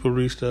the people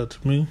reached out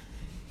to me.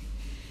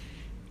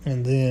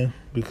 And then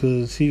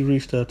because he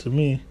reached out to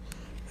me,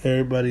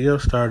 everybody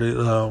else started,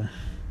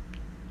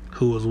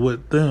 who was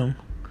with them,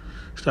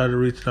 started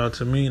reaching out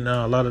to me.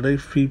 Now a lot of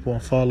these people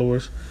and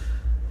followers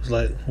was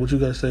like, what you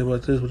guys say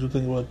about this? What you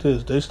think about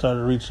this? They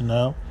started reaching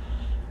out.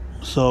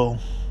 So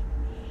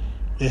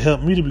it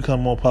helped me to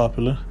become more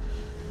popular.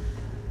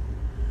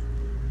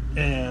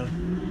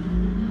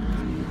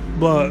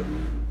 But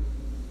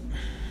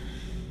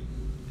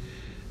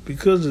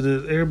because of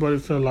this, everybody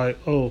felt like,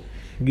 oh,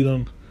 you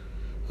done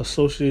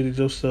associated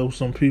yourself with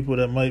some people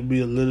that might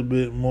be a little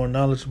bit more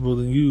knowledgeable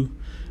than you,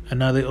 and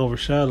now they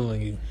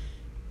overshadowing you.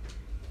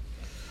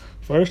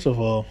 First of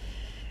all,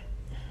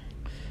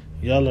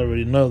 y'all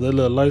already know that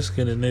little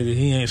light-skinned nigga,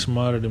 he ain't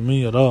smarter than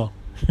me at all.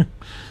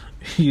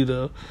 You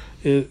know,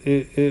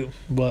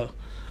 but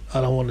I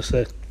don't want to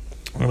say,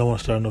 I don't want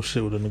to start no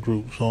shit within the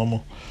group, so I'm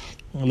going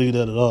to leave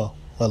that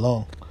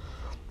alone.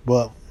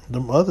 But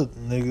them other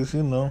niggas,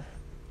 you know,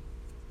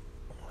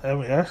 I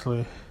mean,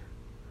 actually,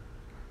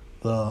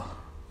 the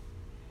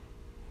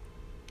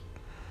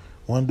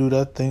one dude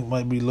I think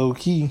might be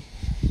low-key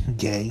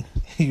gay,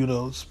 you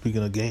know,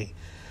 speaking of gay,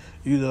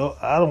 you know,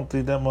 I don't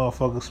think that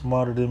motherfucker's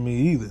smarter than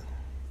me either.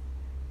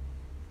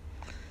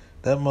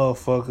 That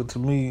motherfucker, to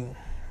me,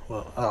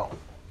 well,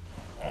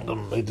 I'm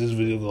going to make this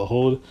video go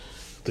hold it.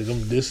 I think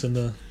I'm dissing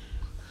the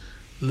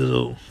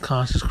little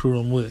conscious crew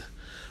I'm with.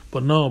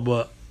 But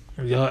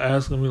y'all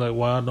asking me, like,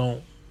 why I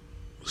don't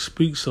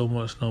speak so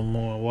much no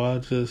more.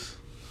 Why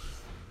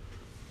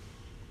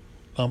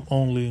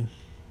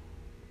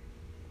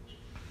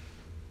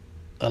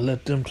I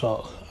let them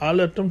talk. I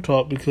let them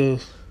talk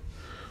because,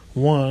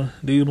 one,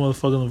 these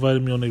motherfuckers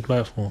invited me on their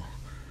platform.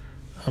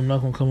 I'm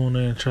not going to come on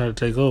there and try to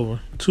take over.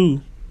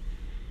 2,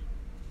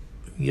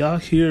 y'all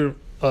hear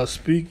us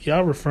speak,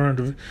 y'all referring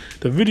to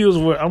the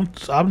videos where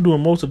I'm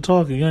doing most of the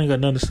talking, y'all ain't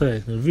got nothing to say.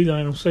 The video I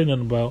ain't going to say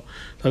nothing about.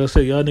 Like I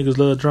said, y'all niggas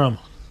love drama.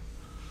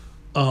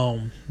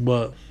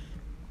 But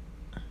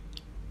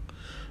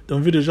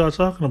them videos y'all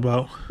talking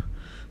about,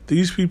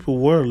 these people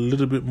were a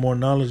little bit more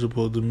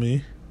knowledgeable than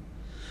me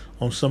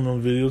on some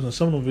of them videos. And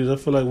some of them videos, I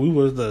feel like we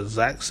were the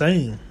exact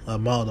same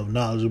amount of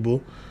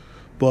knowledgeable,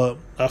 but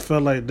I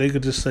felt like they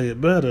could just say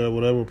it better or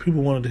whatever.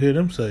 People wanted to hear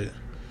them say it.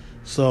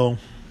 So,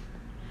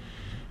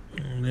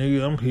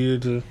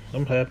 nigga,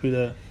 I'm happy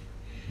that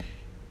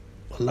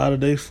a lot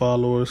of their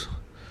followers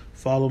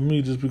follow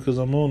me just because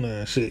I'm on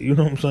there and shit. You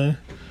know what I'm saying?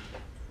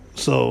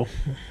 So,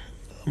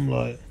 I'm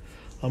like,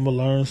 I'm going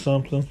to learn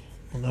something,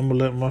 and I'm going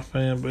to let my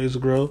fan base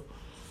grow.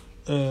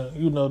 And,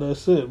 you know,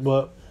 that's it.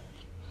 But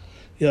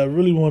Yeah, I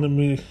really wanted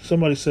me.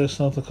 Somebody said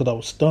something because I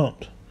was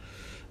stumped,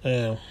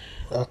 and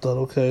I thought,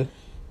 okay,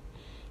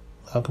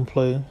 I can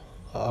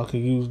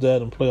use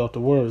that and play off the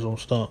words on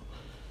stump.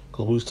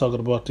 Because we was talking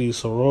about these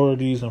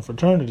sororities and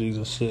fraternities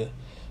and shit,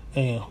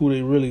 and who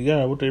they really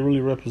are, what they really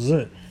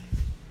represent.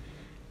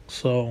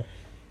 So,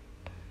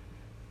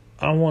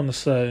 I want to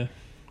say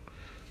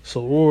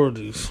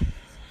sororities.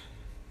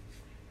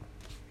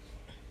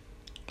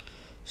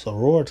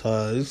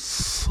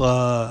 Sororitize.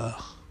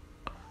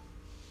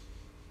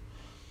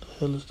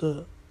 The hell is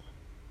that?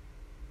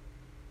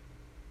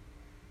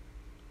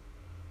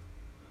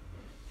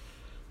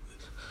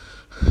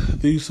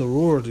 These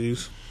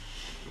sororities.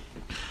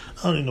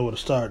 I don't even know where to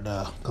start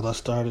now because I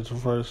started the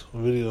first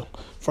video.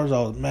 First,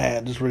 I was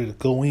mad, just ready to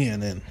go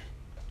in and,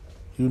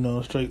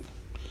 straight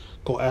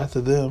go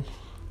after them.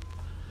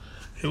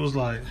 It was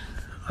like,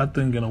 I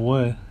think in a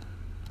way,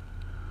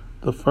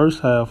 the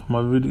first half of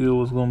my video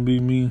was going to be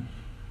me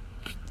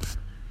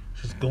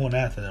just going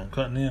after them,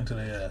 cutting into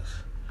their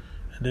ass.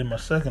 And then my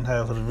second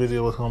half of the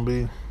video was going to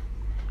be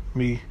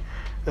me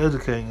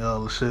educating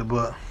y'all and shit,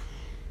 but,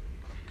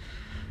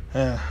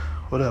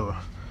 whatever.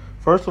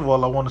 First of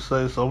all, I want to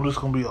say, so I'm just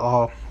going to be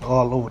all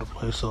over the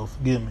place, so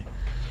forgive me.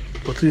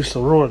 But these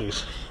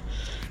sororities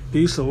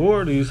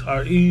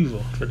are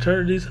evil.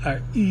 Fraternities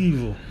are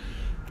evil.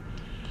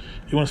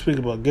 You want to speak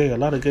about gay? A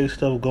lot of gay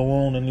stuff go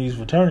on in these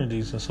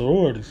fraternities and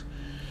sororities.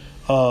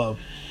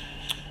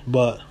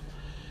 But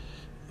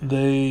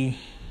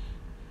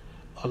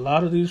a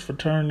lot of these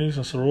fraternities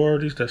and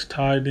sororities that's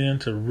tied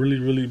into really,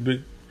 really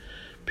big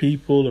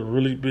people or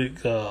really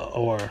big,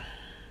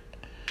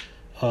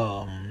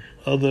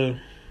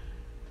 other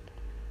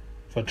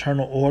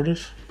fraternal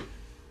orders,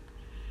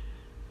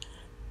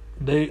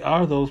 they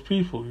are those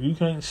people. You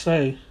can't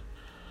say,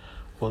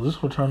 well, this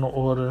fraternal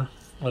order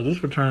or this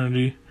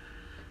fraternity,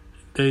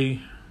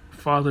 they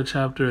father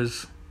chapter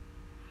is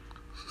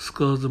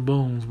Skulls and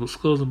Bones, but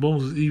Skulls and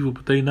Bones is evil,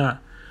 but they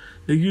not.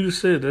 You just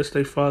said that's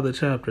their father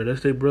chapter,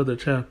 that's their brother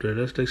chapter,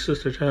 that's their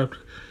sister chapter,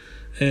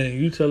 and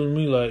you telling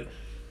me like,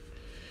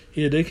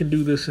 yeah, they can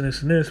do this and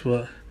this and this,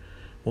 but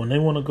when they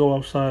want to go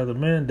outside the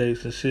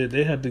mandates and shit,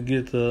 they have to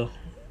get the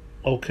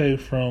okay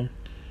from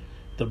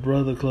the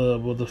brother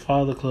club or the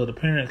father club, the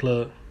parent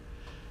club.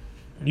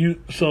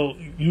 So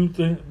you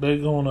think they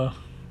gonna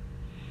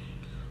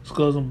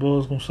Skulls and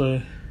Bones gonna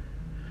say,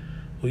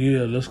 well,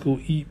 yeah, let's go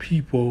eat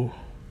people,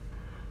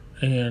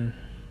 and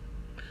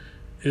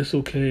it's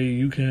okay,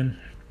 you can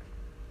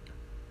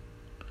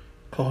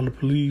call the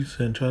police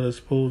and try to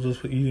expose us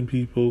for eating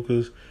people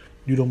because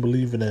you don't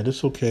believe in that.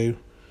 It's okay.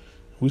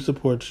 We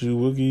support you.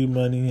 We'll give you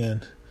money.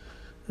 And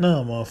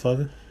no,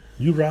 motherfucker,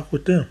 you rock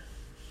with them.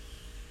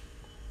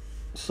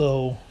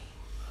 So,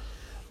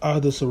 are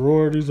the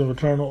sororities and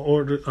fraternal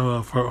order,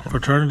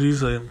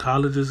 fraternities and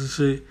colleges and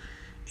shit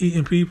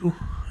eating people?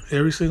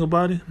 Every single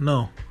body?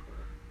 No.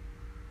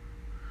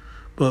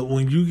 But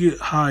when you get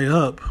high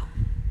up,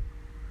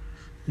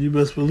 you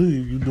best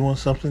believe you're doing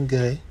something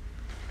gay.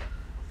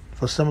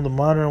 For some of the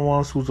modern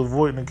ones who's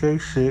avoiding the gay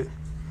shit,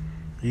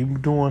 you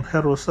doing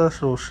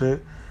heterosexual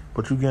shit,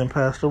 but you getting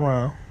passed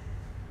around.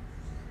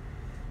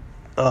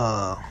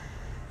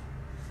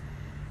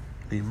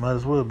 You might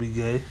as well be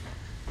gay.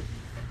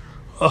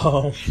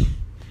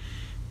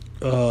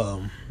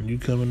 You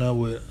coming out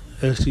with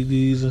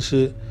STDs and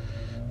shit.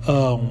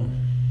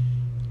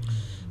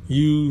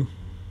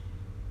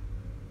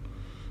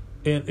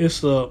 And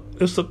it's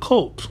a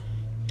cult.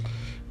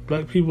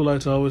 Black people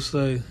like to always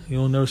say,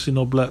 you'll never see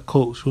no black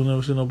cults. You'll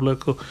never see no black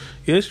cult.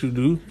 Yes, you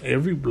do.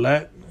 Every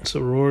black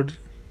sorority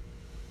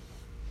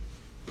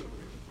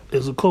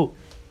is a cult.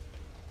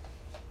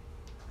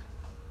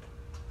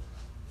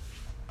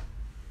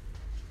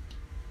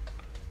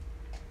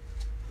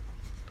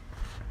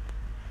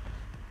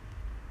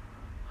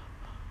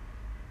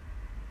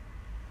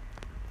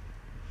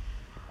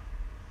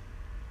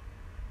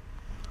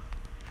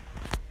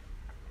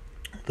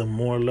 The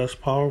more or less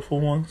powerful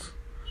ones,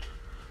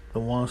 the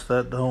ones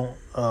that don't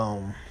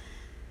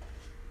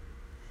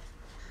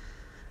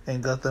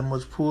ain't got that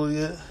much pull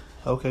yet,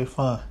 okay,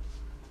 fine.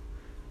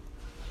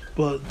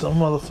 But them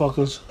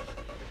motherfuckers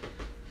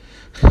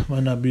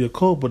might not be a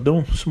cult, but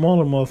them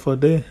smaller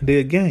motherfuckers, they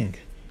a gang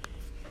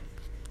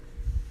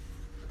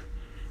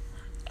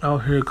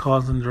out here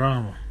causing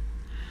drama.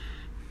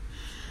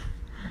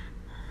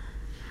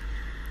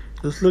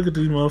 Let's look at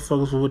these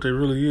motherfuckers for what they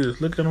really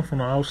is. Look at them from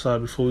the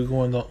outside before we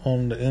go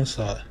on the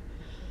inside.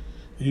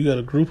 You got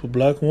a group of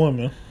black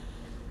women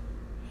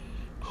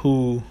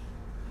who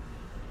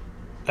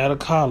at a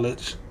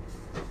college,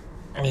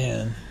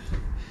 and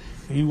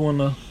you want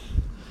to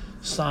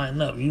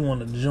sign up, you want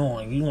to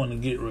join, you want to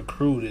get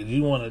recruited,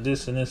 you want to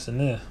this and this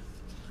and this.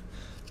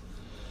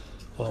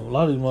 Well, a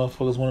lot of these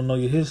motherfuckers want to know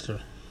your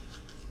history.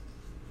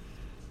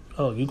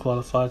 Oh, you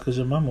qualified because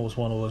your mama was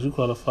one of us. You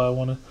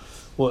qualified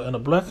well, in the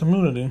black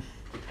community,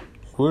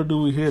 where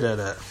do we hear that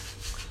at?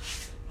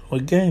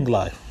 With gang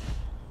life.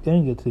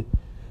 Gang it to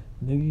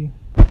nigga.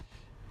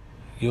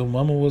 Your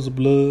mama was a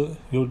blood,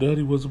 your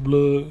daddy was a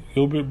blood,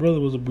 your big brother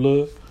was a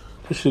blood.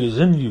 This shit is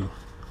in you.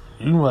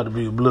 You about to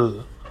be a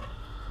blood.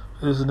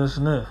 This and this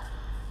and that.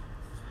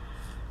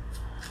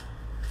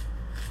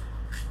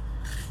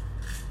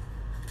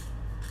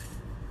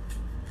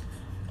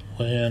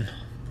 When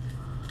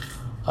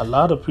a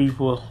lot of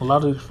people, a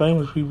lot of these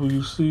famous people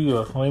you see,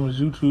 or famous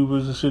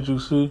YouTubers and shit you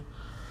see,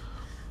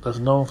 that's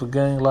known for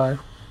gang life,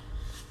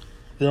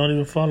 they don't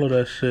even follow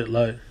that shit.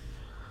 Like,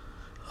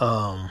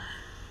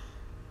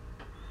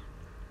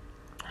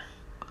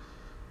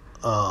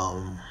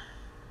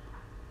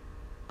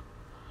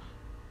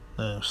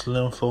 named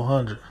Slim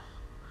 400,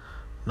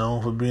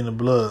 known for being a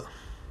blood,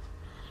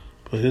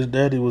 but his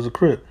daddy was a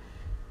Crip.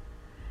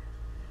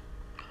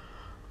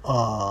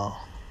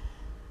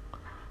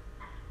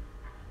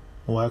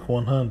 Whack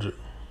 100.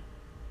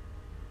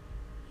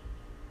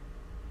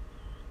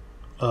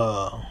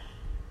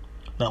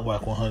 Not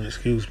Whack 100,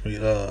 excuse me.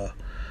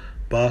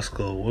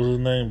 Bosco, what's his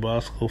name?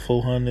 Bosco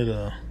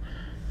 400,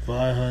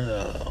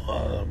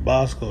 500,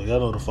 Bosco, y'all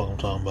know what the fuck I'm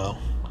talking about.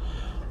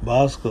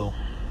 Bosco,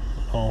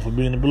 known for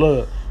being a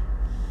blood.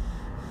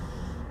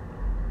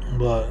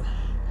 But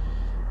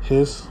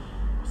his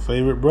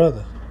favorite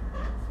brother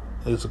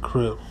is a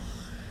Crip.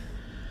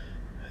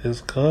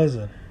 His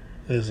cousin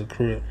is a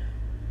Crip.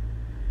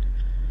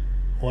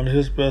 One of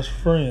his best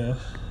friends,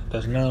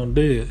 that's now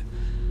dead,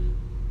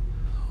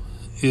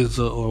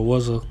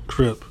 was a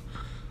Crip.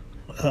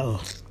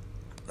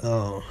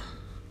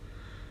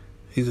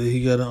 He said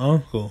he got an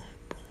uncle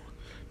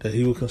that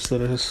he would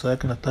consider his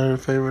second or third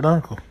favorite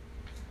uncle.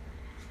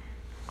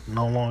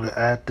 No longer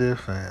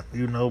active, and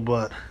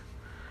but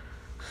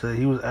said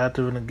he was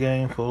active in the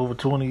game for over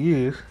 20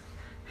 years.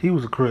 He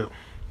was a Crip,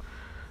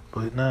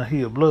 but now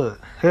he a blood.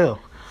 Hell,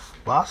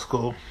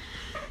 Bosco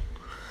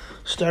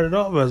started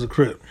off as a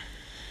Crip.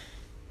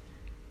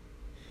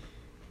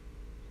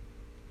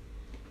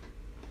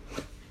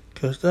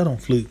 Catch that on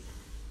Fleek.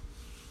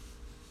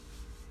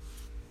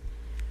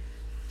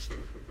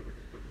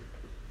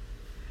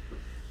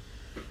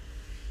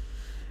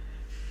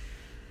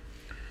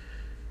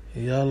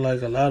 Y'all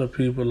like a lot of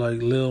people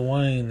like Lil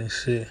Wayne and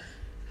shit.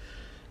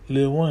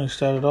 Lil Wayne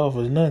started off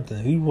as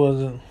nothing. He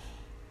wasn't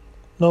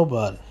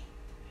nobody.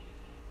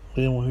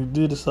 Then when he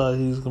did decide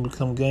he was going to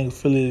become gang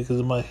affiliated because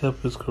it might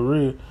help his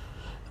career,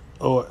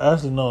 or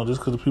actually no, just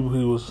because the people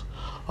he was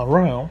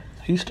around,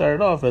 he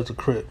started off as a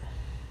Crip.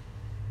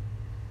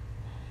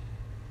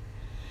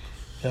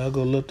 Y'all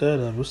go look that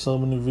up. There's so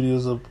many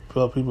videos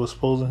about people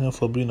exposing him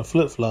for being a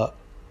flip-flop.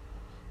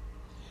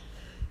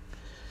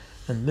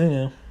 And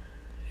then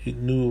he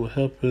knew it would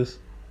help it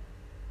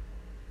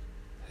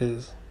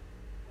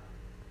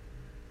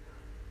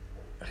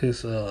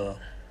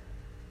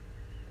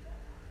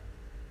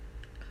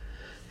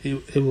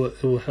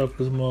would help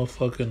his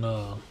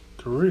motherfucking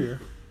career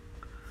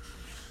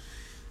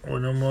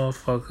when them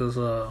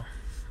motherfuckers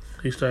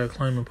he started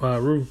claiming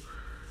Pyru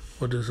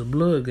was just a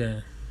blood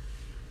gang.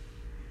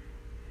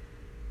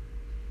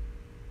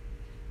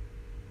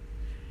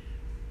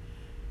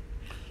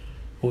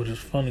 Which is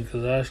funny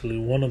because actually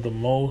one of the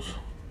most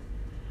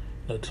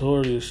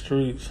notorious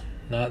streets,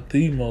 not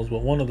the most,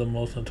 but one of the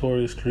most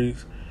notorious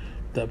streets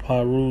that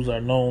Pyrus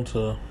are known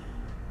to,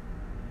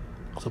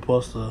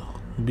 supposed to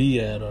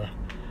be at or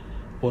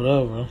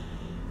whatever,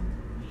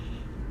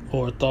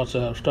 or thought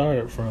to have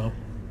started from,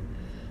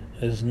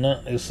 it's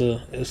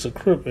a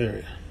Crip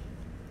area.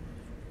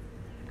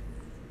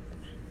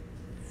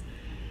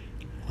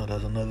 Well,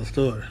 that's another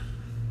story.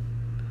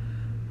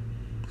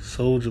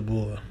 Soulja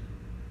Boy,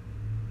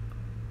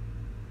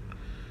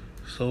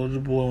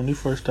 when he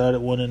first started,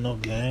 wasn't in no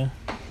gang.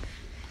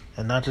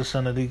 And not just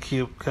something that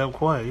he kept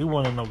quiet. He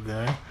wasn't in no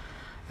gang.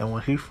 And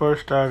when he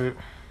first started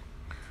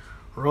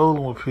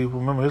rolling with people,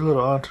 remember his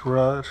little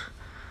entourage,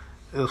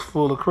 it was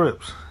full of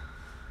Crips.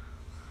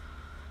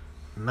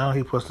 Now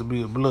he supposed to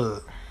be a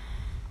blood.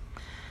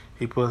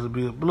 He supposed to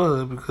be a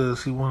blood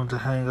because he wanted to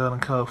hang out in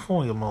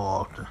California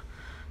more often.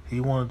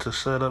 He wanted to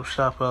set up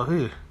shop out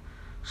here.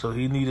 So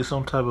he needed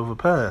some type of a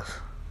pass.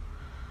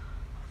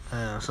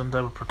 And some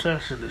type of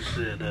protection and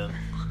shit, and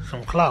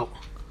some clout.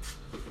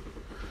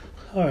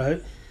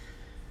 Alright.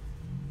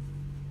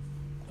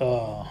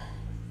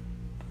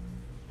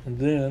 And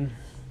then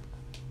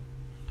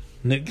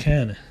Nick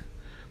Cannon.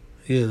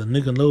 Yeah, the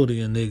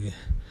Nickelodeon nigga.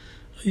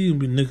 You can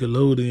be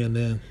Nickelodeon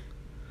and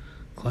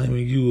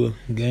claiming you a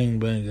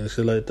gangbanger and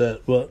shit like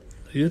that. But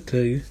he'll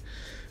tell you,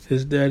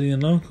 his daddy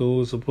and uncle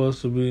was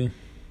supposed to be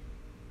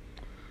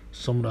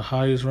some of the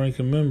highest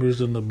ranking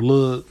members in the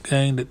blood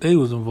gang that they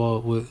was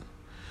involved with.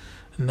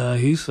 Now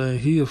he saying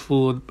he a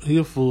full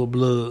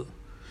blood,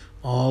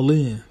 all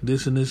in,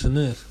 this and this and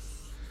this.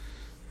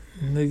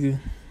 Nigga,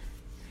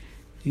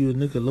 you a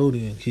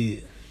Nickelodeon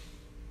kid.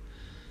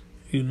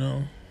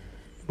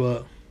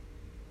 But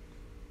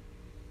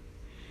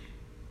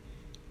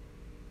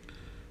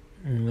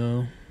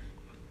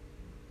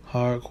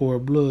hardcore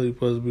blood, you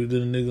supposed to be the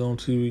nigga on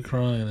TV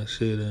crying and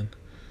shit and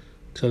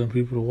telling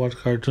people to watch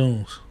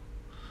cartoons.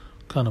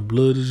 What kind of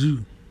blood is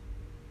you?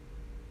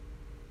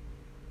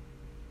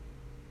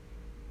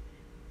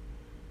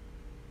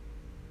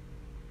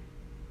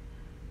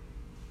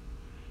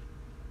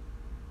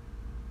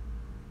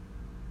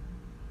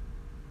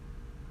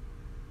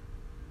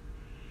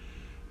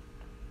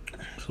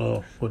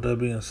 So, with that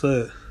being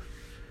said,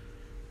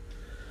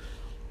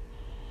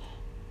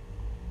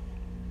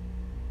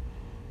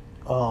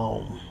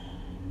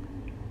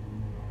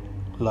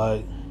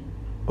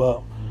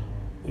 but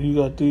you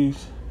got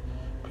these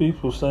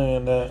people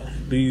saying that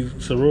these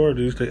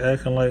sororities, they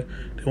acting like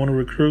they want to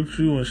recruit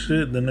you and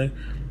shit. Then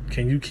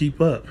can you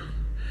keep up?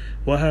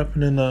 What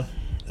happened in the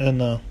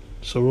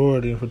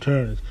sorority and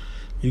fraternities?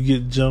 You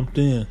get jumped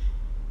in.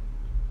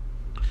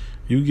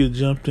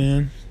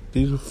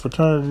 These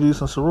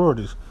fraternities and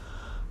sororities.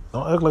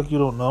 Don't act like you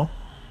don't know.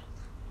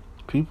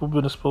 People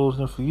been exposed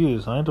in for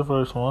years. I ain't the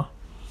first one.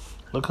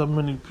 Look how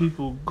many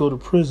people go to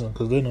prison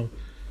because they done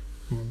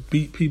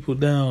beat people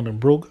down and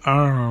broke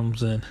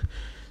arms and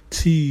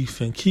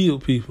teeth and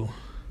killed people.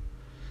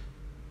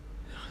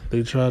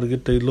 They try to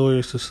get their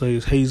lawyers to say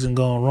it's hazing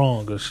gone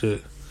wrong or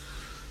shit.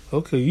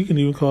 Okay, you can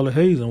even call it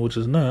hazing, which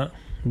is not,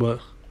 but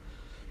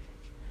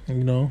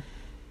gangbangers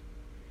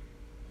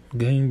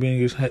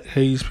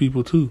haze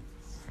people too.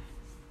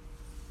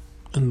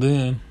 And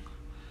then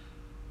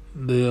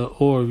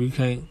or if you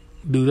can't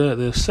do that,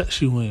 they'll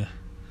set you in.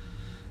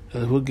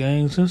 That's what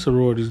gangs and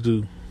sororities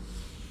do.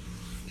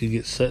 You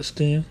get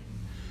sexed in,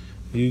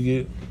 you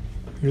get,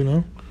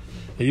 and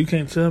you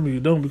can't tell me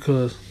you don't,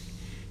 because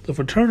the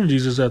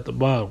fraternities is at the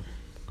bottom.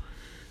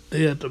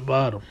 They at the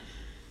bottom.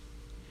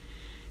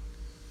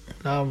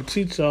 Now I'm going to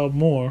teach y'all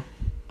more.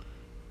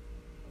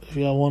 If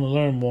y'all want to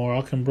learn more,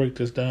 I can break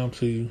this down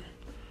to you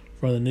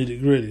from the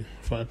nitty gritty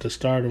at the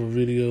start of a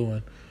video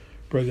and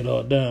break it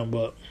all down.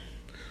 But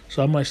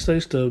so I might say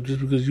stuff just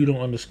because you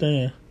don't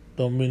understand,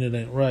 don't mean it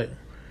ain't right.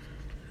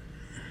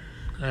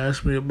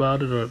 Ask me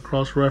about it or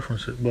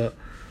cross-reference it. But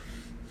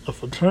a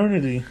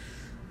fraternity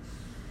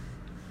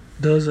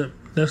doesn't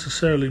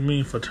necessarily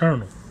mean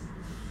fraternal.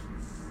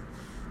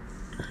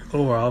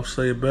 Or I'll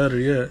say it better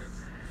yet,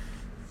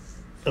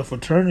 a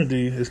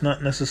fraternity is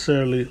not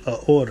necessarily an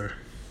order.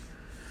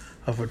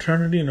 A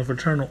fraternity and a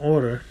fraternal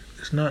order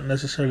is not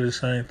necessarily the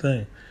same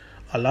thing.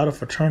 A lot of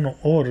fraternal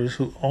orders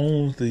who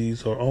owns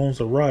these or owns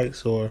the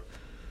rights or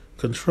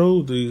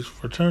control these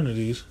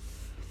fraternities,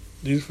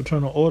 these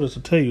fraternal orders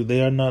will tell you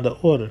they are not an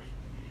order.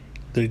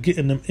 They're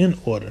getting them in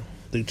order.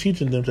 They're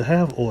teaching them to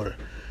have order.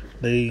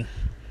 And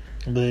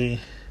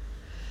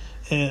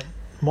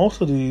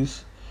most of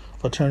these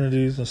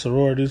fraternities and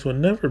sororities will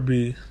never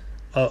be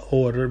an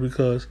order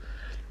because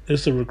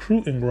it's a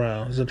recruiting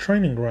ground. It's a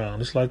training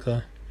ground. It's like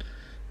a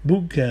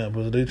boot camp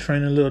where they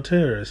training little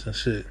terrorists and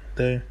shit.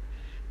 They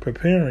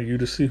preparing you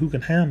to see who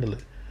can handle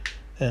it.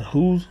 And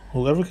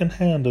whoever can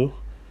handle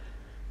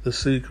the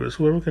secrets,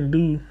 whoever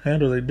can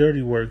handle their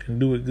dirty work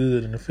and do it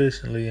good and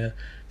efficiently and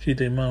keep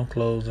their mouth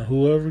closed, and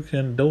whoever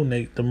can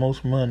donate the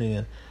most money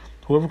and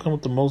whoever comes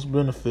with the most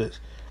benefits,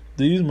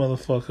 these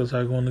motherfuckers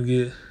are going to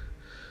get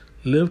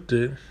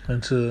lifted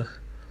into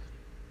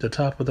the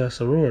top of that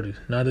sorority.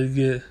 Now they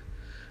get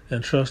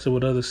entrusted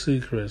with other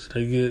secrets.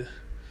 They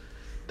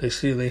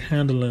see they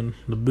handling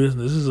the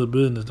business. This is a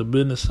business, the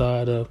business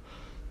side of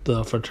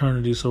the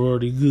fraternity,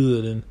 sorority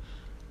good, and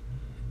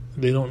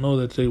they don't know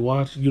that they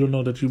watch. You don't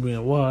know that you're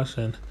being watched,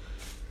 and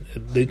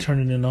they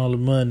turning in all the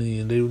money,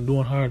 and they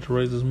doing hard to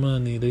raise this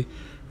money. They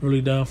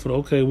really down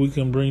for we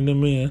can bring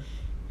them in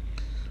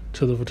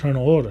to the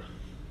fraternal order.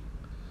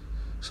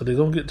 So they're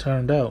gonna get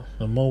turned out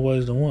in more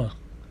ways than one.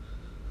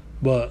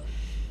 But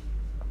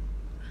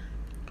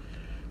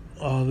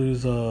all of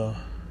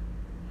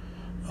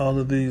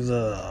these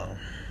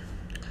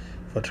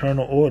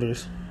fraternal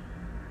orders,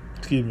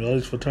 all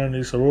these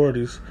fraternities,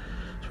 sororities,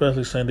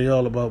 especially saying they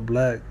all about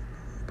black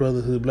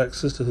brotherhood, black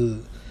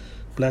sisterhood,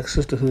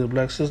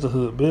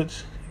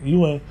 bitch.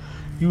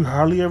 You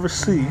hardly ever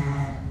see.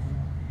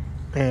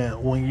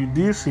 And when you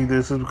did see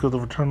this, it's because the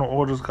fraternal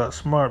orders got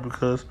smart,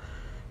 because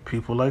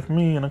people like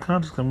me in the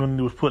conscious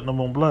community was putting them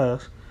on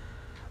blast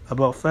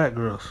about fat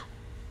girls.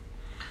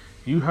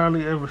 You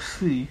hardly ever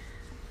see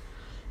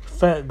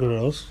fat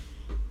girls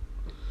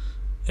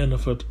in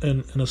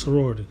a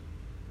sorority.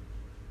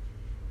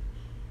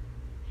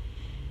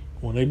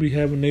 When they be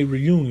having their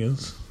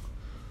reunions,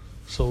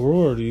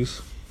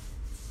 sororities,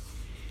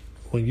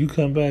 when you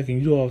come back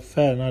and you all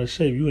fat and out of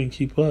shape, you ain't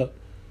keep up.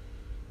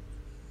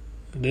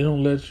 They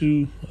don't let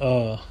you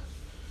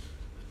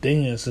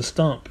dance and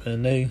stomp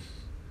and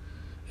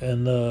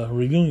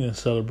reunion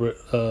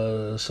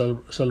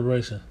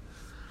celebration.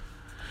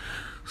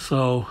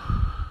 So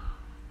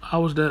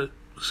how was that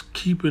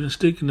keeping and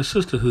sticking the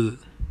sisterhood,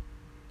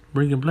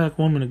 bringing black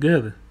women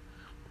together?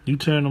 You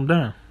tearing them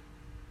down.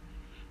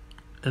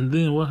 And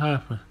then what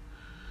happened?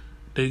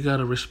 They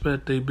gotta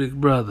respect their big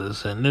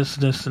brothers and this,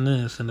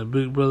 and the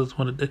big brothers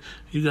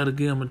you gotta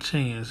give them a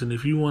chance. And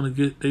if you want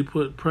to they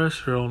put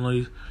pressure on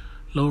these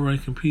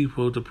low-ranking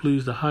people to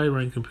please the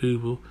high-ranking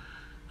people.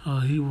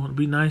 He want to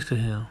be nice to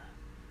him,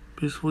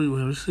 be sweet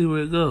with him, and see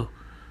where it go.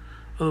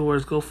 In other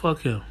words, go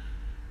fuck him.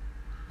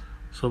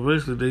 So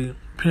basically, they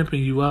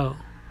pimping you out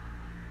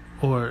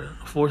or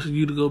forcing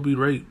you to go be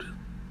raped.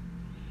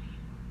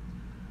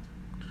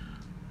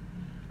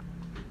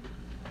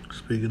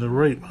 Speaking of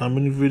rape, how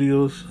many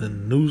videos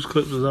and news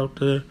clips is out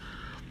there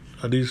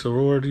of these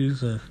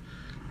sororities and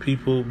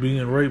people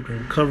being raped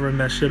and covering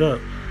that shit up?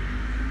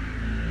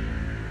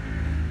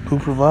 Who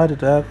provided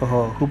the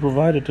alcohol? Who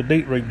provided the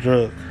date rape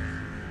drugs?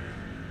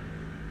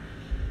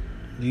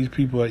 These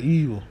people are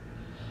evil.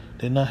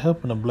 They're not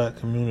helping the black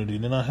community.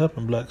 They're not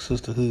helping black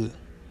sisterhood.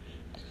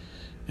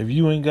 If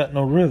you ain't got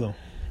no rhythm,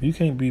 you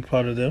can't be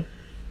part of them.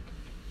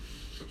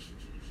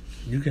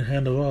 You can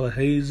handle all the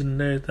hazing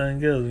and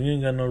everything else. You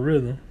ain't got no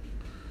rhythm.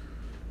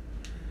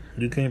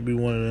 You can't be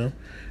one of them.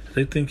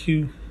 They think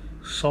you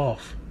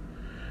soft.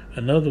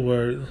 In other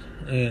words,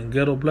 in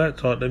ghetto black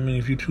talk, that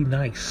means if you too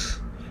nice.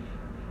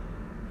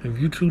 If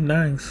you too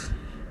nice,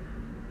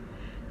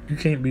 you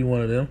can't be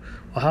one of them.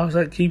 Well, how's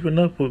that keeping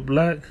up with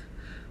black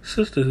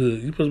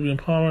sisterhood? You're supposed to be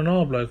empowering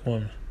all black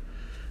women.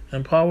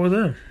 Empower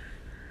them.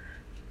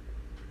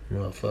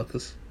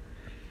 Motherfuckers.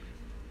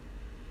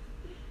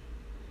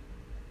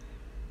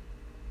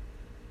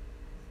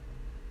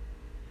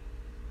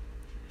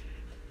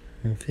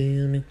 You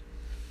feel me?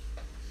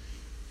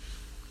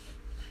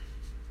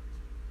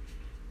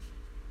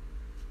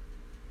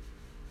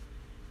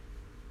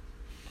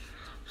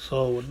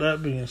 So with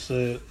that being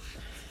said,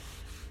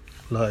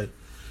 like,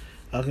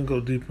 I can go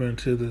deeper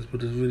into this,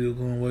 but this video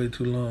going way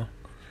too long.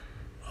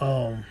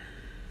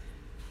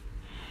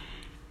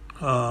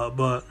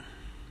 But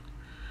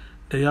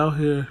they out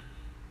here,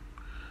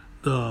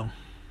 the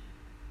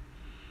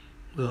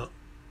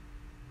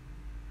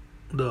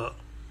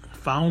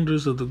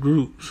founders of the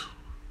groups,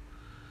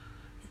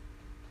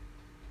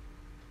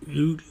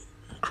 you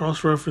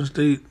cross-reference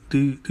these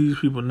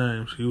people's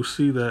names, you'll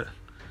see that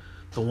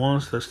the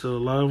ones that's still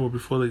alive or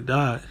before they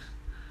died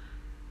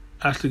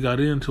actually got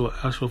into an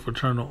actual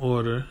fraternal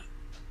order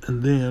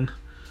and then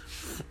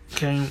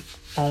came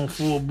on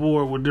full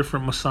board with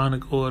different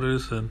Masonic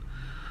orders and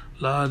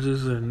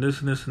lodges and this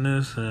and this and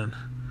this and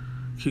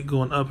keep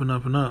going up and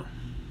up and up.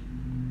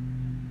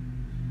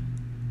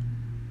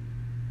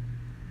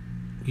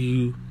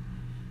 They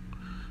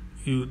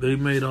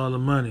made all the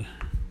money.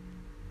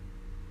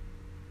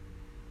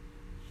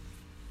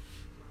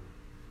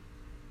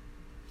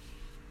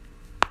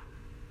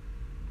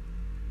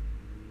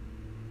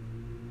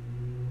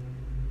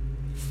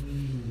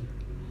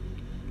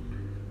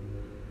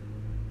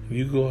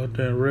 You go out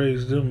there and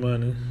raise them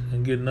money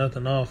and get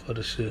nothing off of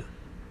the shit.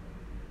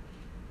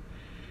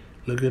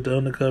 Look at the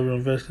undercover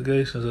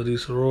investigations of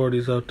these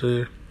sororities out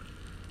there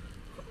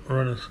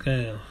running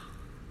scams.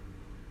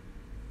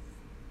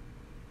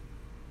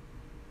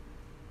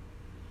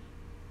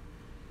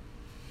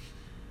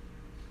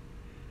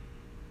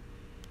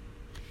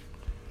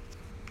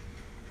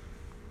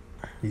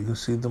 You can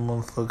see the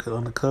motherfucking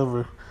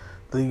undercover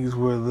things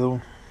where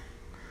them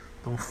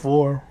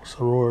 4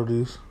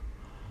 sororities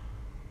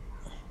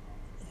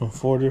in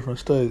 4 different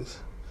states,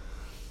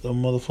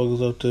 them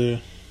motherfuckers out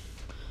there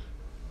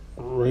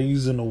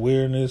raising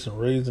awareness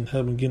and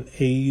helping getting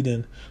aid,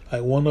 and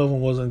like one of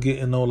them wasn't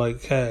getting no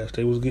like cash.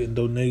 They was getting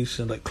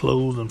donations like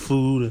clothes and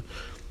food, and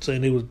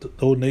saying they was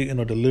donating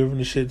or delivering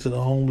the shit to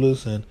the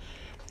homeless and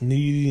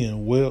needy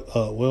and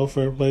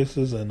welfare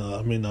places, and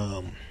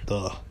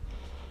the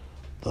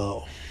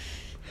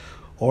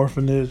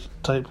orphanage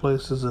type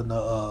places and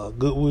the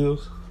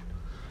Goodwills,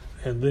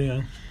 and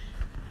then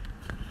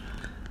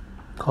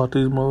caught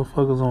these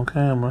motherfuckers on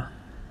camera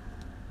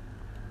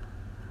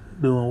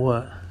doing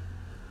what?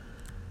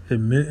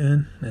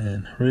 Admitting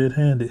and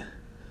red-handed,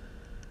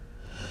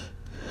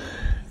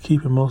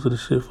 keeping most of the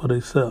shit for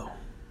themselves,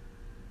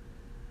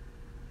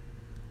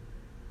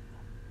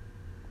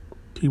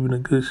 keeping the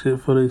good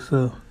shit for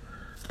themselves,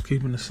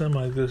 keeping the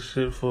semi-good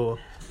shit for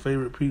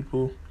favorite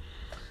people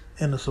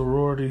in the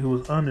sorority who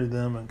was under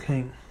them and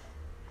can't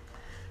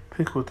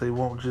pick what they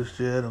want just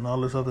yet and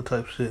all this other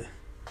type shit.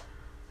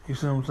 You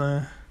see what I'm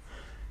saying?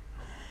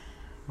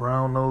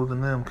 Brown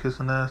nosing them,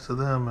 kissing ass to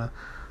them, and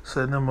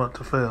setting them up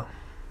to fail.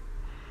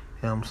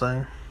 You know what I'm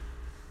saying?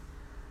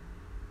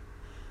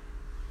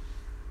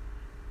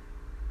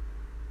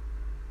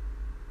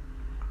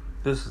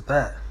 This is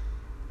that.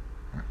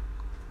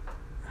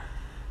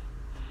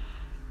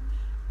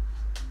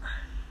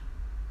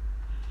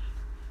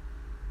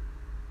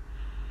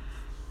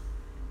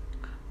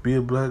 Be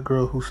a black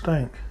girl who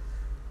stank.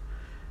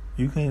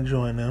 You can't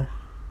join them.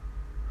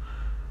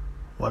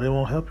 Why they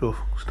won't help your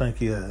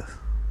stanky ass?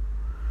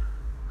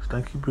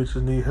 Stanky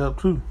bitches need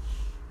help too.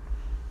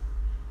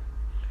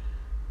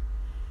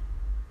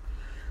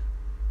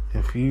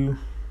 If you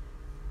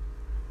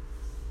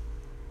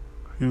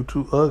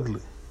too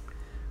ugly,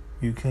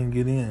 you can't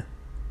get in.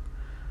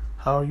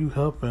 How are you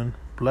helping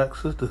black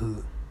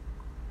sisterhood?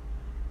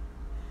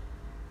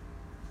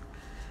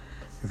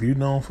 If you're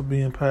known for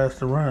being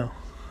passed around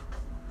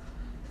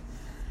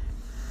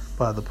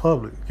by the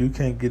public, you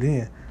can't get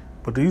in.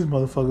 But these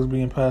motherfuckers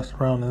being passed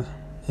around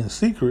in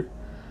secret,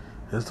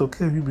 it's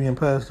okay if you being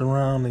passed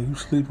around and you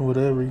sleeping with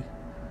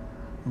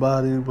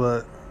everybody,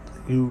 but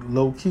you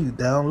low key,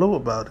 down low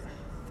about it.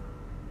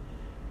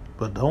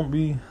 But don't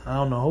be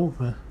out in the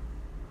open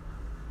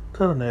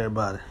telling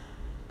everybody.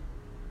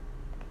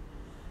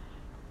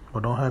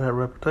 But don't have that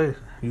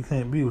reputation. You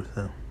can't be with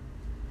them.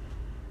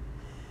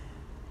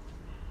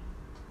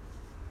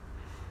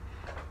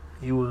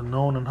 You was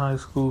known in high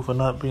school for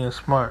not being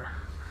smart.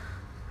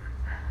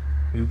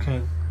 You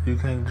can't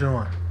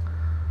join.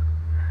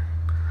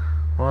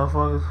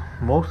 Motherfuckers,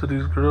 most of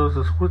these girls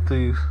that's with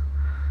these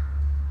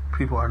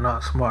people are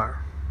not smart.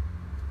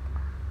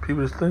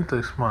 People just think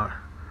they're smart.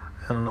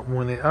 And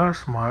when they are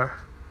smart,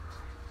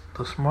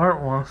 the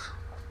smart ones,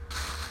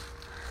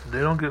 they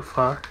don't get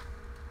fired.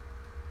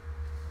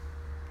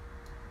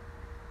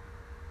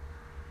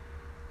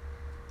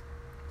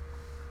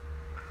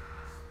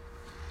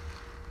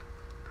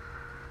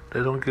 They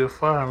don't get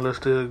fired unless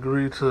they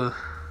agree to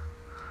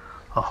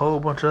a whole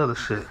bunch of other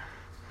shit.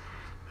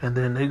 And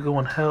then they go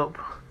and help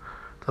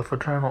the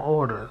fraternal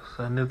orders.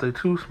 And if they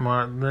too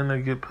smart, then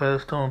they get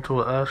passed on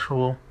to an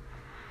actual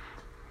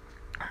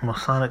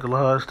Masonic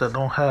lodge that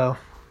don't have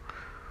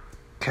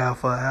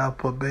Kappa,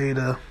 Alpha,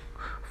 Beta,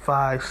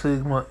 Phi,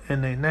 Sigma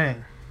in their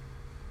name.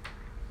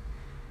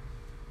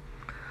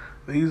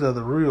 These are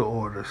the real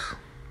orders.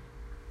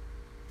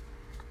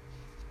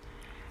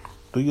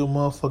 Do your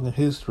motherfucking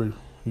history.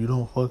 You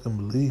don't fucking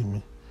believe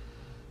me.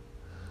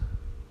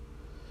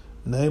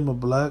 Name a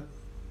black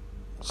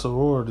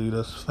sorority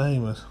that's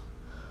famous.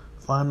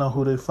 Find out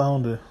who they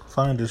founded.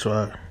 Find this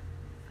right.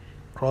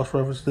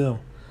 Cross-reference them.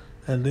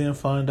 And then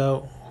find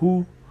out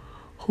who's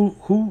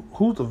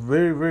the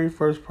very, very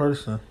first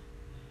person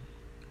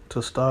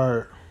to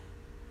start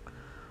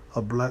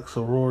a black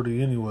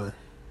sorority anyway.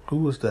 Who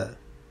was that?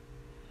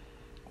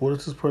 What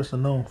is this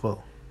person known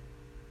for?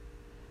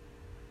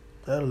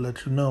 That'll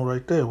let you know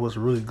right there what's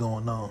really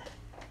going on.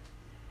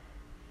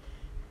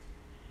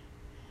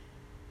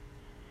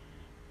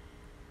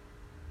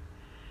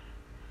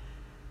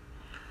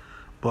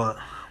 But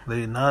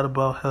they not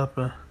about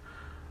helping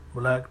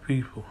black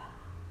people.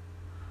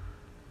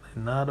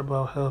 They not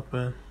about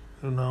helping,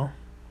 and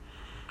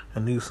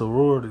these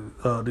sororities,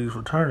 these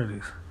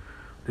fraternities,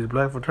 these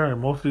black fraternities,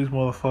 most of these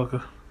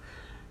motherfuckers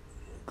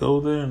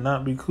go there and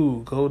not be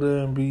cool. Go there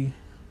and be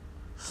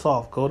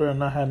soft. Go there and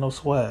not have no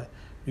swag.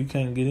 You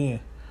can't get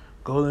in.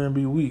 Go there and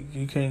be weak.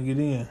 You can't get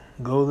in.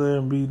 Go there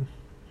and be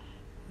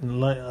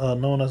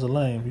known as a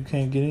lame. You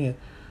can't get in.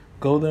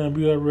 Go there and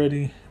be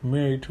already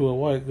married to a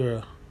white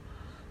girl.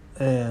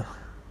 And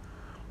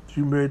if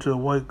you married to a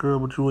white girl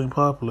but you ain't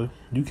popular,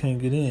 you can't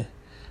get in.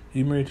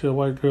 You married to a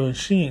white girl and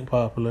she ain't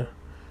popular,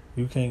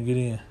 you can't get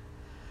in.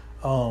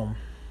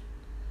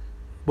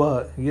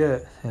 But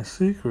yet, in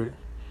secret,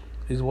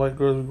 these white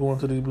girls be going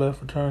to these black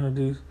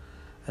fraternities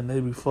and they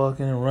be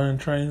fucking and running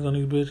trains on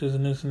these bitches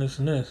and this and this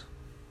and this.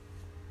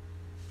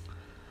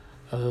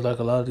 That's just like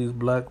a lot of these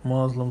black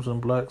Muslims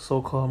and black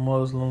so-called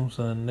Muslims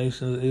and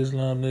Nation of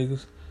Islam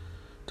niggas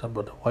talk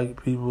about the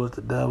white people was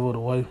the devil, the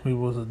white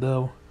people was the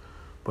devil.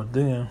 But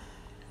then,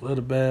 let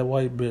a bad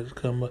white bitch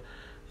come up.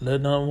 Let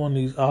not one of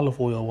these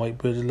olive oil white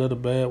bitches, let a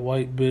bad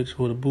white bitch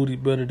with a booty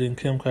better than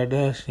Kim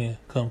Kardashian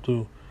come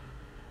through.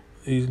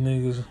 These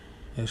niggas,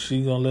 if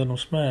she gonna let them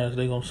smash,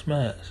 they gonna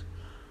smash.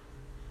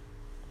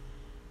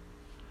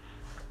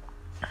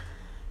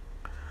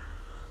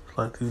 It's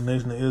like these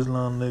Nation of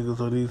Islam niggas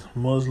or these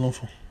Muslims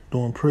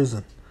doing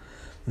prison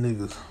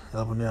niggas.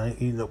 Up in there, I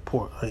ain't eating no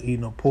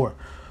pork.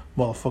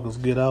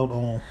 Motherfuckers get out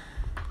on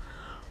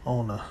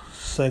the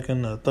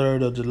 2nd or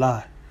 3rd of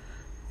July.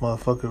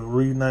 Motherfucker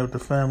reunite with the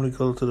family,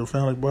 go to the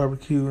family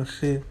barbecue and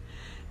shit.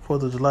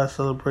 4th of July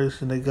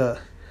celebration, they got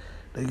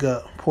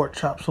pork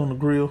chops on the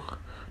grill.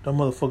 Them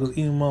motherfuckers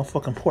eating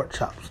motherfucking pork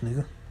chops,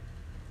 nigga.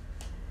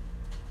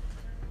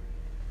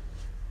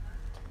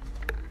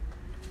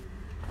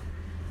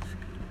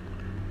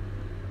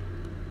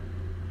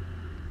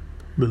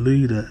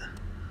 Believe that.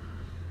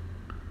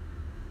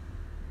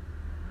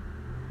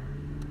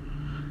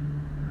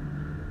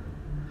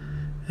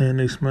 And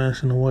they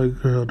smashing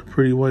the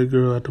pretty white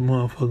girl at the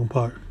motherfucking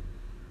park.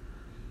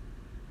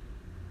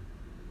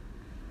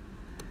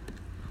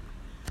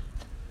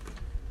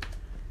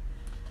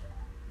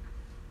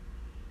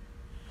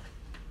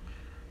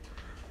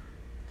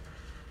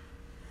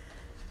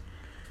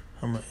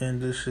 I'm gonna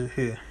end this shit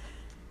here.